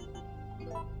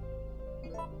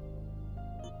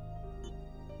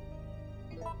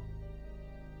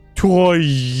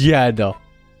 Yeah, no.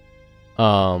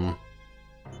 How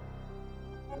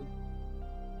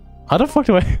the fuck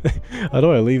do I... how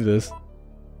do I leave this?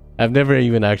 I've never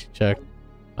even actually checked.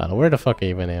 I don't know, where the fuck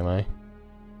even am I?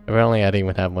 Apparently I didn't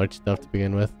even have much stuff to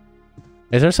begin with.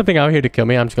 Is there something out here to kill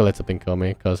me? I'm just gonna let something kill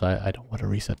me, because I don't want to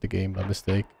reset the game by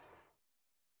mistake.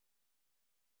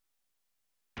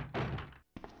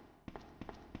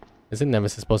 Isn't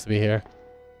Nemesis supposed to be here?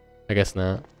 I guess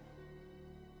not.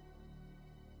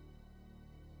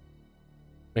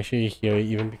 Make sure you hear it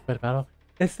even before the battle.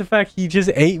 It's the fact he just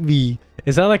ate me.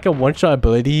 Is that like a one-shot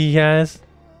ability he has?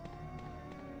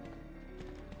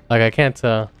 Like, I can't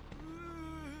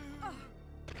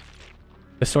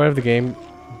The story of the game,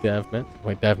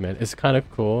 Devman, is kind of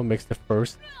cool. Makes the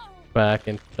first back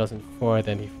in 2004,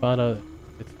 then he found out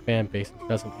its fan base in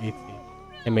 2018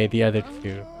 and made the other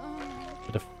two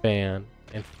with a fan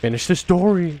and finished the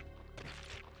story.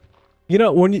 You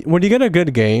know, when you get a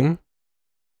good game,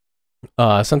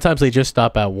 sometimes they just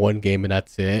stop at one game and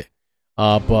that's it.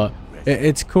 But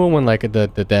it's cool when like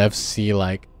the devs see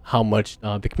like how much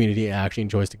the community actually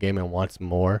enjoys the game and wants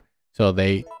more, so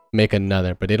they make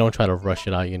another, but they don't try to rush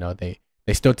it out. You know, they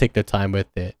still take their time with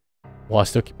it while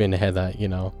still keeping in the head that, you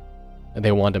know,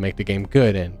 they want to make the game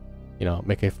good and, you know,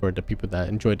 make it for the people that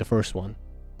enjoyed the first one.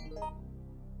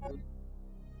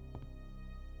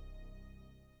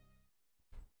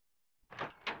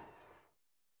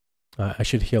 I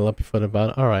should heal up before the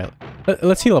battle. All right,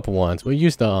 let's heal up once. We'll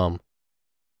use the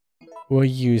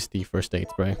first aid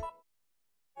spray.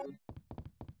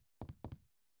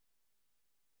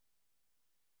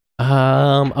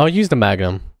 I'll use the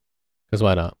Magnum, because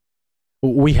why not?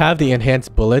 We have the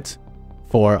enhanced bullets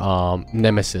for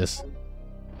Nemesis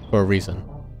for a reason.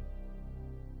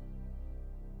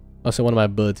 Also, one of my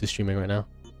buds is streaming right now,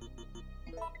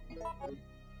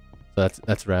 so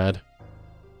that's rad.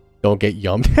 Don't get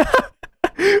yummed.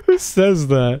 Who says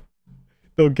that?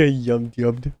 Don't get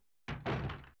yummed.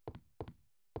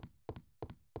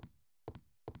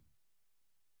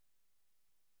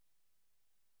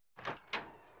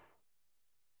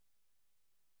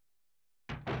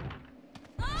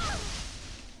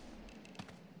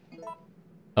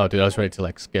 Oh, dude, I was ready to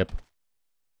like skip.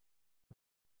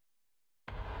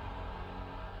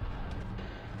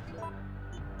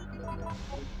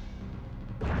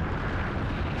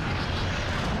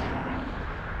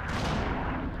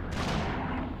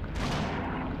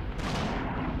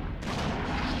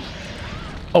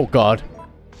 Oh god.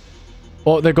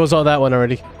 Oh, there goes all that one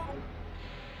already.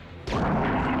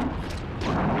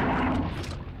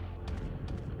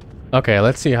 Okay,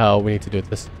 let's see how we need to do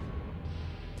this.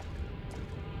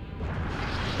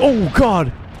 Oh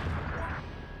god!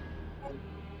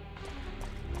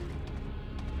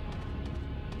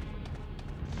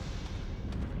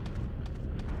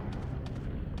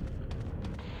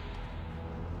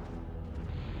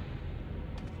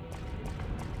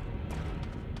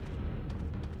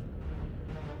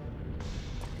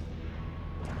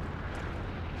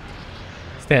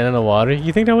 Stand in the water?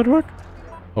 You think that would work?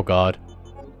 Oh god.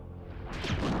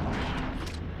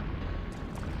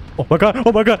 Oh my god!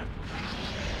 Oh my god!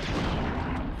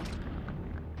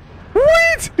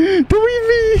 Wait! Don't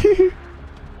leave me!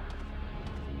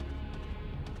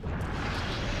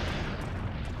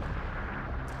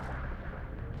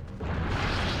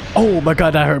 Oh my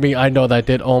god, that hurt me. I know that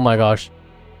did. Oh my gosh.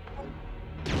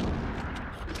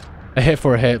 A hit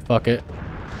for a hit. Fuck it.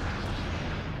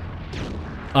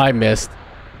 I missed.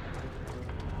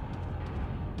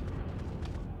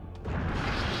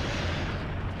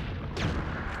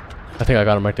 I think I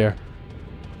got him right there.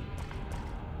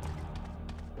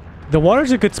 The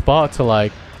water's a good spot to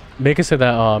like make it so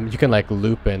that you can like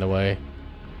loop in a way.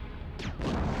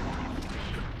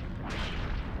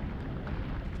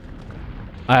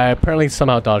 I apparently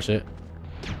somehow dodged it.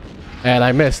 And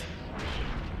I missed.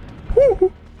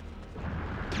 Woo!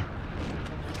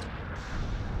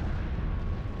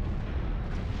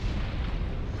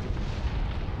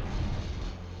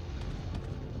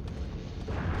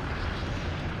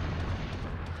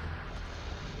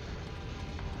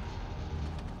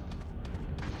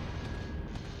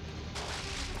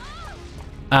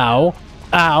 Ow.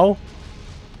 Ow.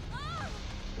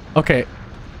 Okay.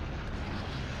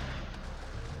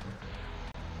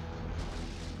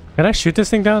 Can I shoot this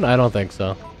thing down? I don't think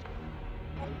so.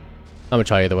 I'm gonna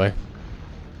try either way.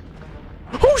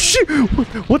 Oh shit!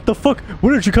 What the fuck?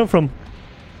 Where did you come from?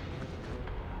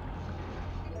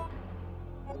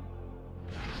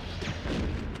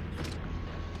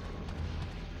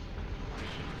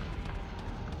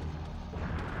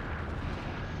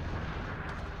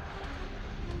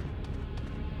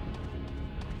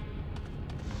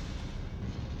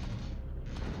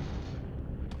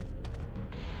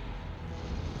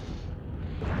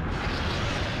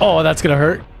 Oh, that's gonna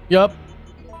hurt. Yup.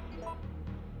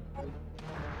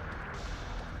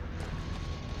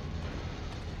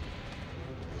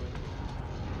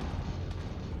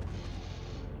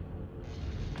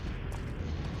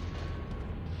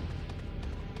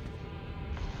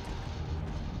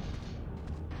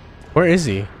 Where is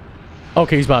he?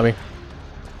 Okay, he's by me.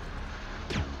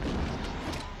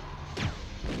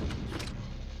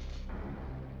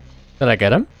 Did I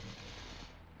get him?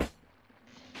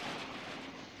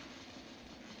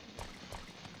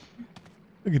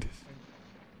 Look at this.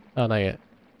 Oh, not yet.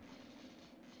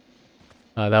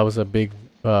 That was a big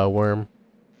worm.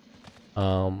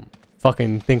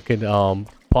 Fucking thinking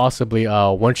possibly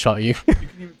one-shot you.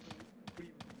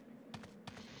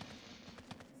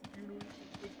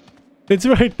 It's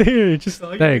right there. Just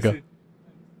there you go.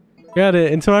 Got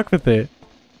it. Interact with it.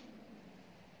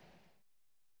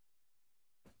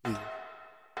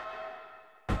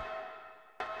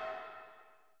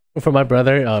 For my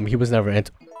brother, he was never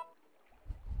into.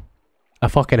 I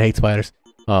fucking hate spiders.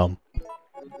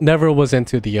 Never was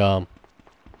into the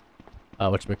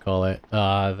whatchamacallit,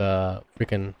 the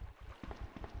freaking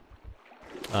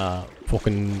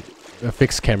fucking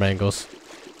fixed camera angles.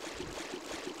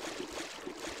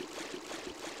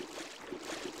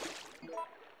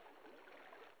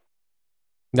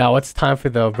 Now it's time for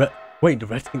the wait, the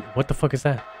red thing. What the fuck is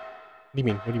that? What do you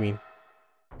mean? What do you mean?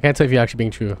 I can't tell if you're actually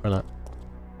being true or not.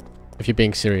 If you're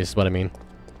being serious is what I mean.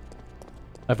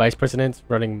 A vice president's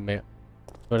running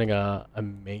a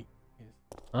mate.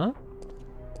 Huh?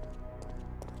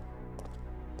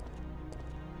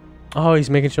 Oh, he's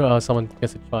making sure someone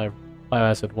gets a 5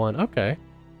 acid 1. Okay.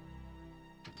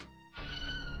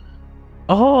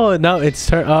 Oh, now it's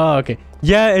her. Oh, okay.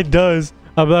 Yeah, it does.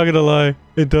 I'm not gonna lie.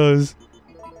 It does.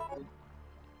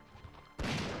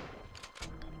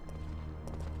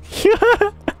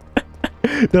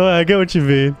 No, I get what you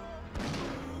mean.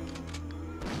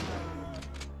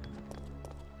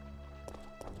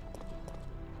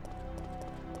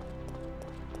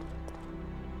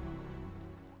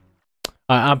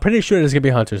 I'm pretty sure there's gonna be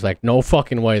hunters. Like, no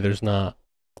fucking way there's not.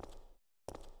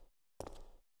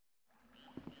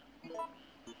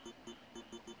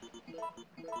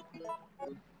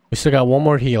 We still got one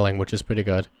more healing, which is pretty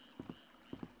good.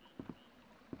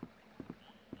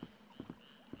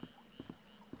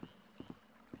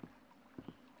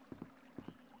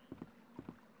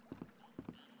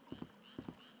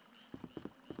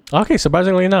 Okay,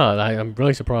 surprisingly not. I'm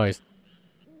really surprised.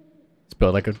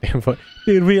 Spelled like a damn foot.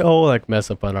 Dude, we all like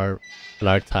mess up on our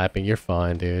typing. You're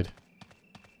fine, dude.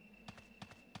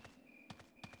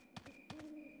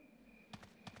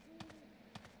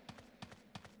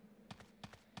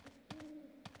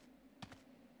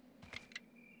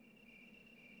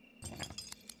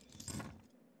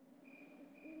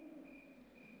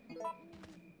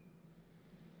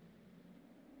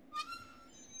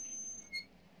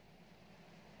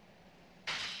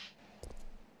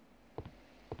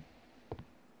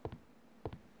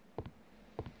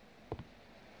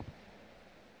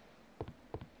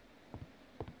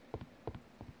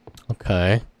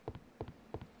 Okay.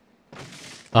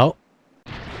 Oh.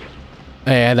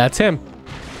 Yeah, that's him.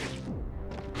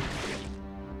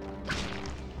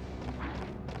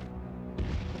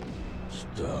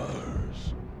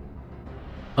 Stars.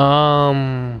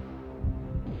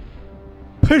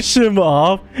 Push him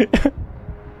off.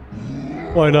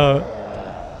 Why not?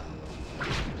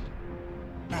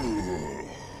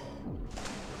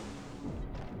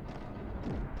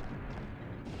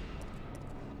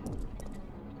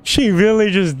 She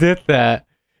really just did that.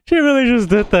 She really just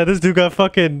did that. This dude got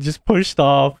fucking just pushed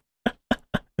off.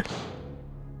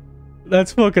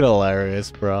 That's fucking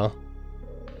hilarious, bro.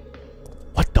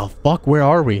 What the fuck? Where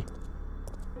are we?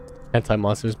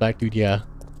 Anti-monsters back, dude. Yeah.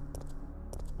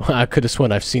 I could have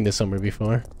sworn I've seen this somewhere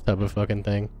before. Type of fucking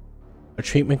thing. A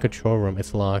treatment control room.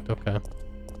 It's locked. Okay.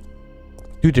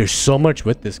 Dude, there's so much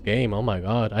with this game. Oh my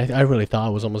god. I really thought I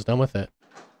was almost done with it.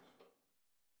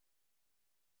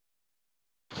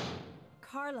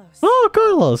 Carlos. Oh,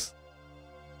 Carlos.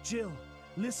 Jill,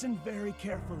 Listen very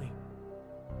carefully.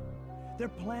 They're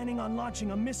planning on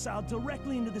launching a missile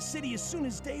directly into the city as soon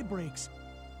as day breaks.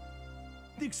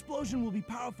 The explosion will be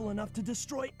powerful enough to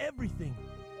destroy everything.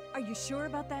 Are you sure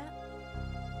about that?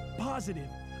 Positive.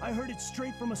 I heard it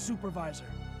straight from a supervisor.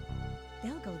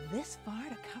 They'll go this far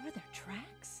to cover their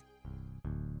tracks?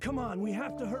 Come on, we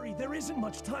have to hurry. There isn't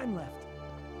much time left.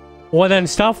 Well then,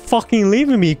 stop fucking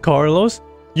leaving me, Carlos.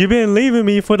 You've been leaving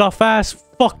me for the fast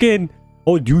fucking...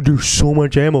 Oh, dude, there's so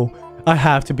much ammo. I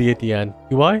have to be at the end.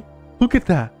 Do I? Look at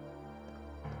that.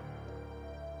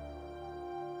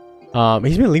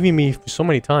 He's been leaving me so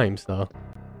many times, though.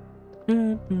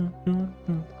 There's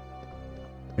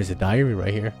a diary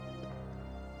right here.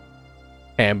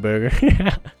 Hamburger.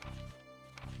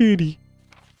 Kitty.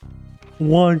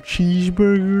 One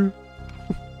cheeseburger.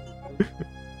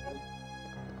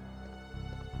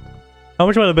 How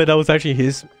much would I bet that was actually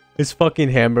his fucking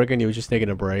hamburger and he was just taking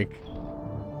a break?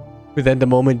 But then the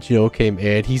moment Joe came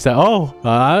in, he's like, "Oh,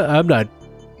 I'm not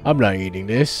eating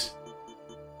this."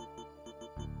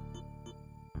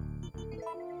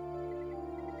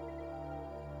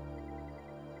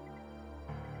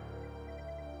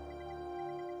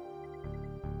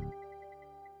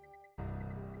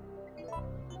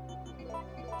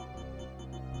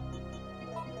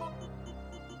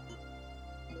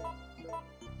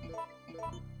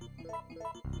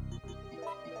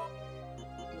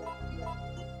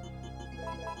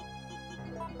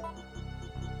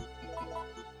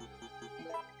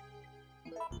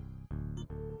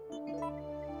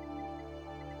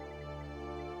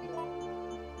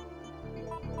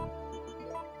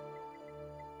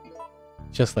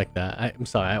 Just like that. I'm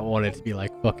sorry, I want it to be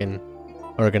like fucking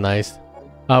organized.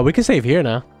 We can save here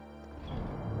now.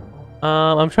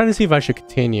 I'm trying to see if I should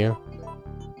continue.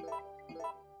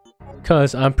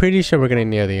 Cause I'm pretty sure we're getting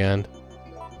near the end.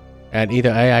 And either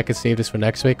A, I could save this for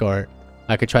next week, or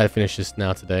I could try to finish this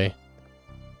now today.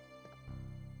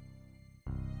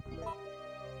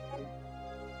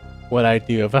 What I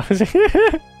do if I was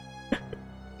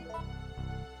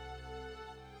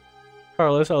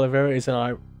Carlos Oliveira is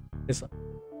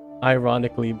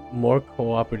ironically more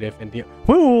cooperative and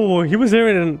whoa, he was there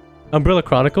in Umbrella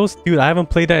Chronicles? Dude, I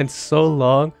haven't played that in so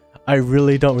long. I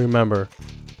really don't remember.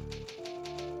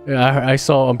 Yeah, I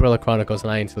saw Umbrella Chronicles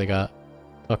and I instantly got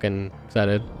fucking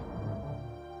excited.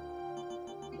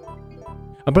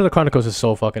 Umbrella Chronicles is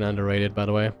so fucking underrated, by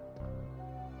the way.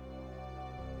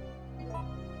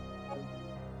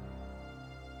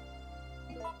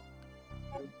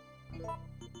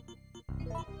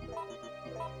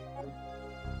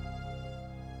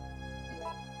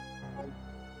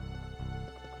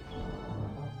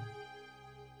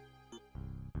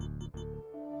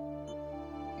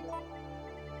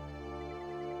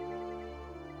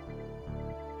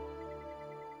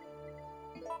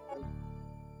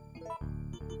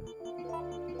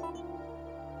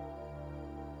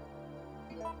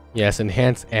 Yes,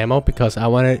 enhanced ammo because I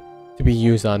want it to be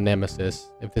used on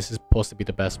Nemesis if this is supposed to be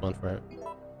the best one for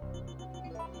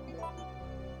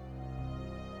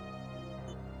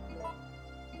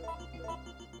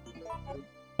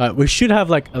it. We should have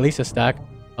like at least a stack,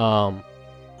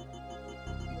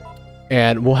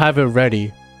 and we'll have it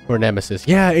ready for Nemesis.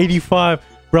 Yeah, 85,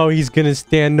 bro. He's gonna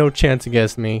stand no chance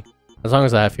against me as long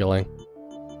as I have healing.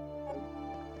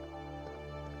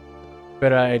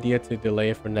 Better idea to delay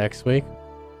it for next week.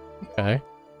 Okay.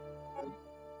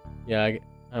 Yeah,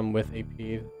 I'm with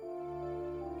AP.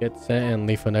 Get set and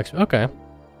leave for next week. Okay.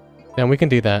 Then we can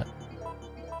do that.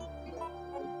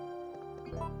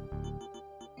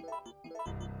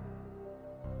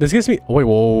 This gives me... Wait,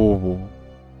 whoa.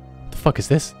 What the fuck is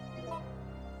this?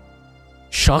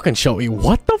 Shock and showy.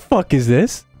 What the fuck is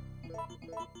this?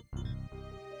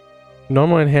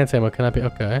 Normal enhanced ammo cannot be...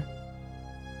 Okay.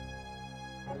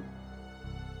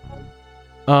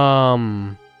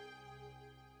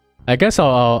 I guess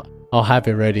I'll have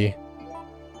it ready.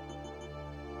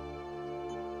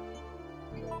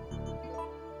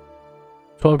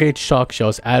 .12 gauge shock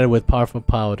shells added with powerful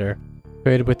powder,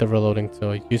 created with the reloading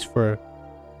tool, used for...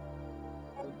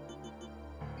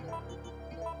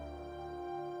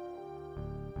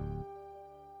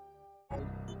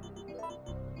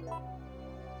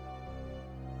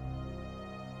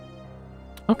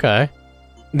 Okay.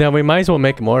 Then we might as well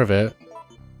make more of it.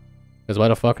 Because why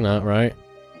the fuck not, right?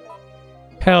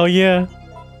 Hell yeah.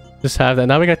 Just have that.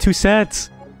 Now we got 2 sets.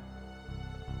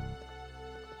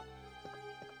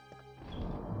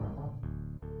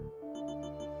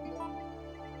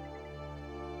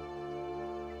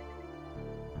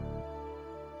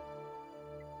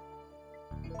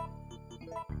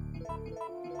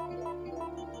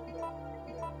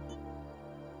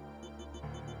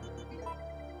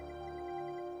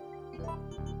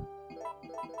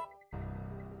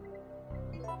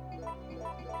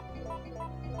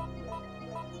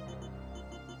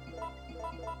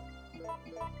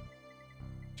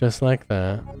 Just like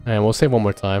that. And we'll save one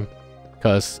more time.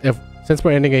 Because since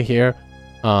we're ending it here,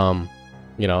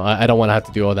 you know, I don't want to have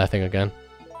to do all that thing again.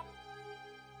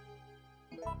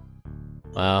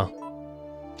 Wow.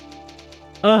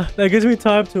 That gives me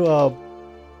time to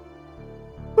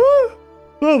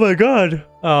oh my god.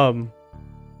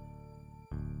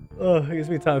 It gives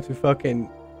me time to fucking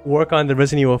work on the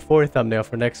Resident Evil 4 thumbnail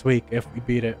for next week if we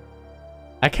beat it.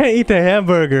 I can't eat the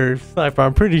hamburger, Sniper,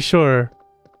 I'm pretty sure.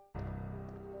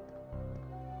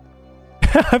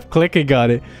 I'm clicking on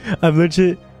it. I'm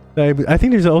legit. I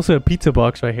think there's also a pizza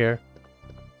box right here.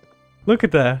 Look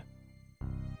at that.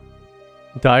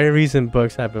 Diaries and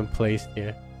books have been placed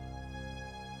here.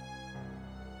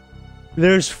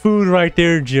 There's food right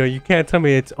there, Joe. You can't tell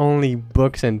me it's only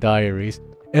books and diaries.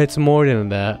 It's more than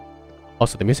that.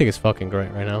 Also, the music is fucking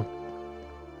great right now.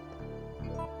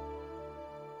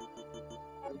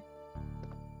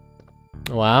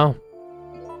 Wow.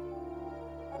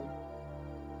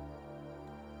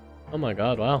 Oh my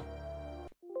god, wow.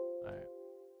 Alright.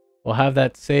 We'll have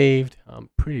that saved. I'm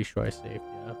pretty sure I saved,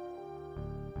 yeah.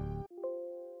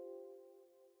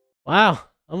 Wow.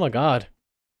 Oh my god.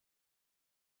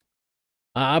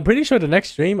 I'm pretty sure the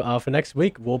next stream for next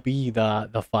week will be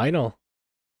the final.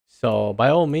 So by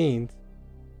all means,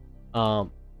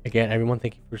 again, everyone,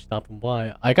 thank you for stopping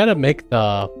by. I gotta make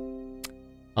the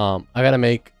oh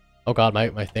god,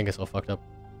 my thing is so fucked up.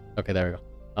 Okay, there we go.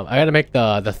 I gotta make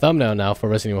the thumbnail now for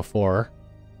Resident Evil 4.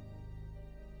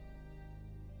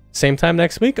 Same time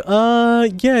next week? Yeah,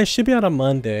 it should be out on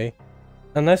Monday.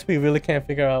 Unless we really can't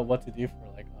figure out what to do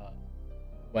for like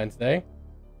Wednesday.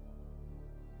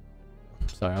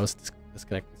 Sorry, I was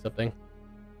disconnecting something.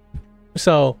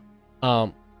 So,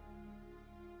 we'll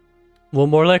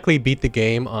more likely beat the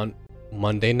game on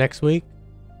Monday next week.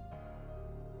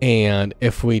 And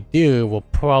if we do, we'll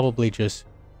probably just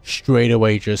straight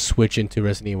away just switch into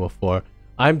Resident Evil 4.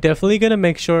 I'm definitely gonna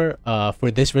make sure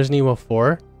for this Resident Evil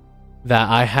 4 that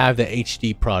I have the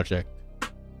HD project,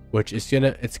 which is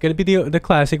gonna be the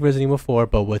classic Resident Evil 4,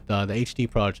 but with the HD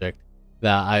project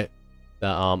that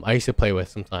I used to play with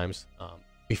sometimes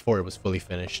before it was fully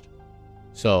finished.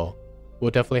 So we'll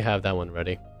definitely have that one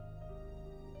ready.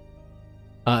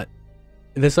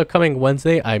 This upcoming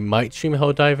Wednesday, I might stream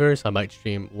Helldivers, I might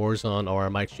stream Warzone, or I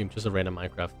might stream just a random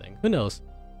Minecraft thing. Who knows?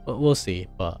 But we'll see.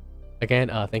 But again,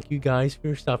 thank you guys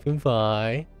for stopping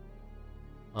by.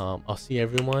 I'll see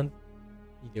everyone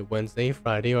either Wednesday,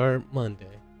 Friday, or Monday.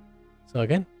 So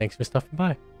again, thanks for stopping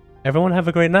by. Everyone have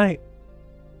a great night.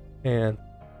 And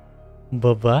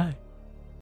bye-bye.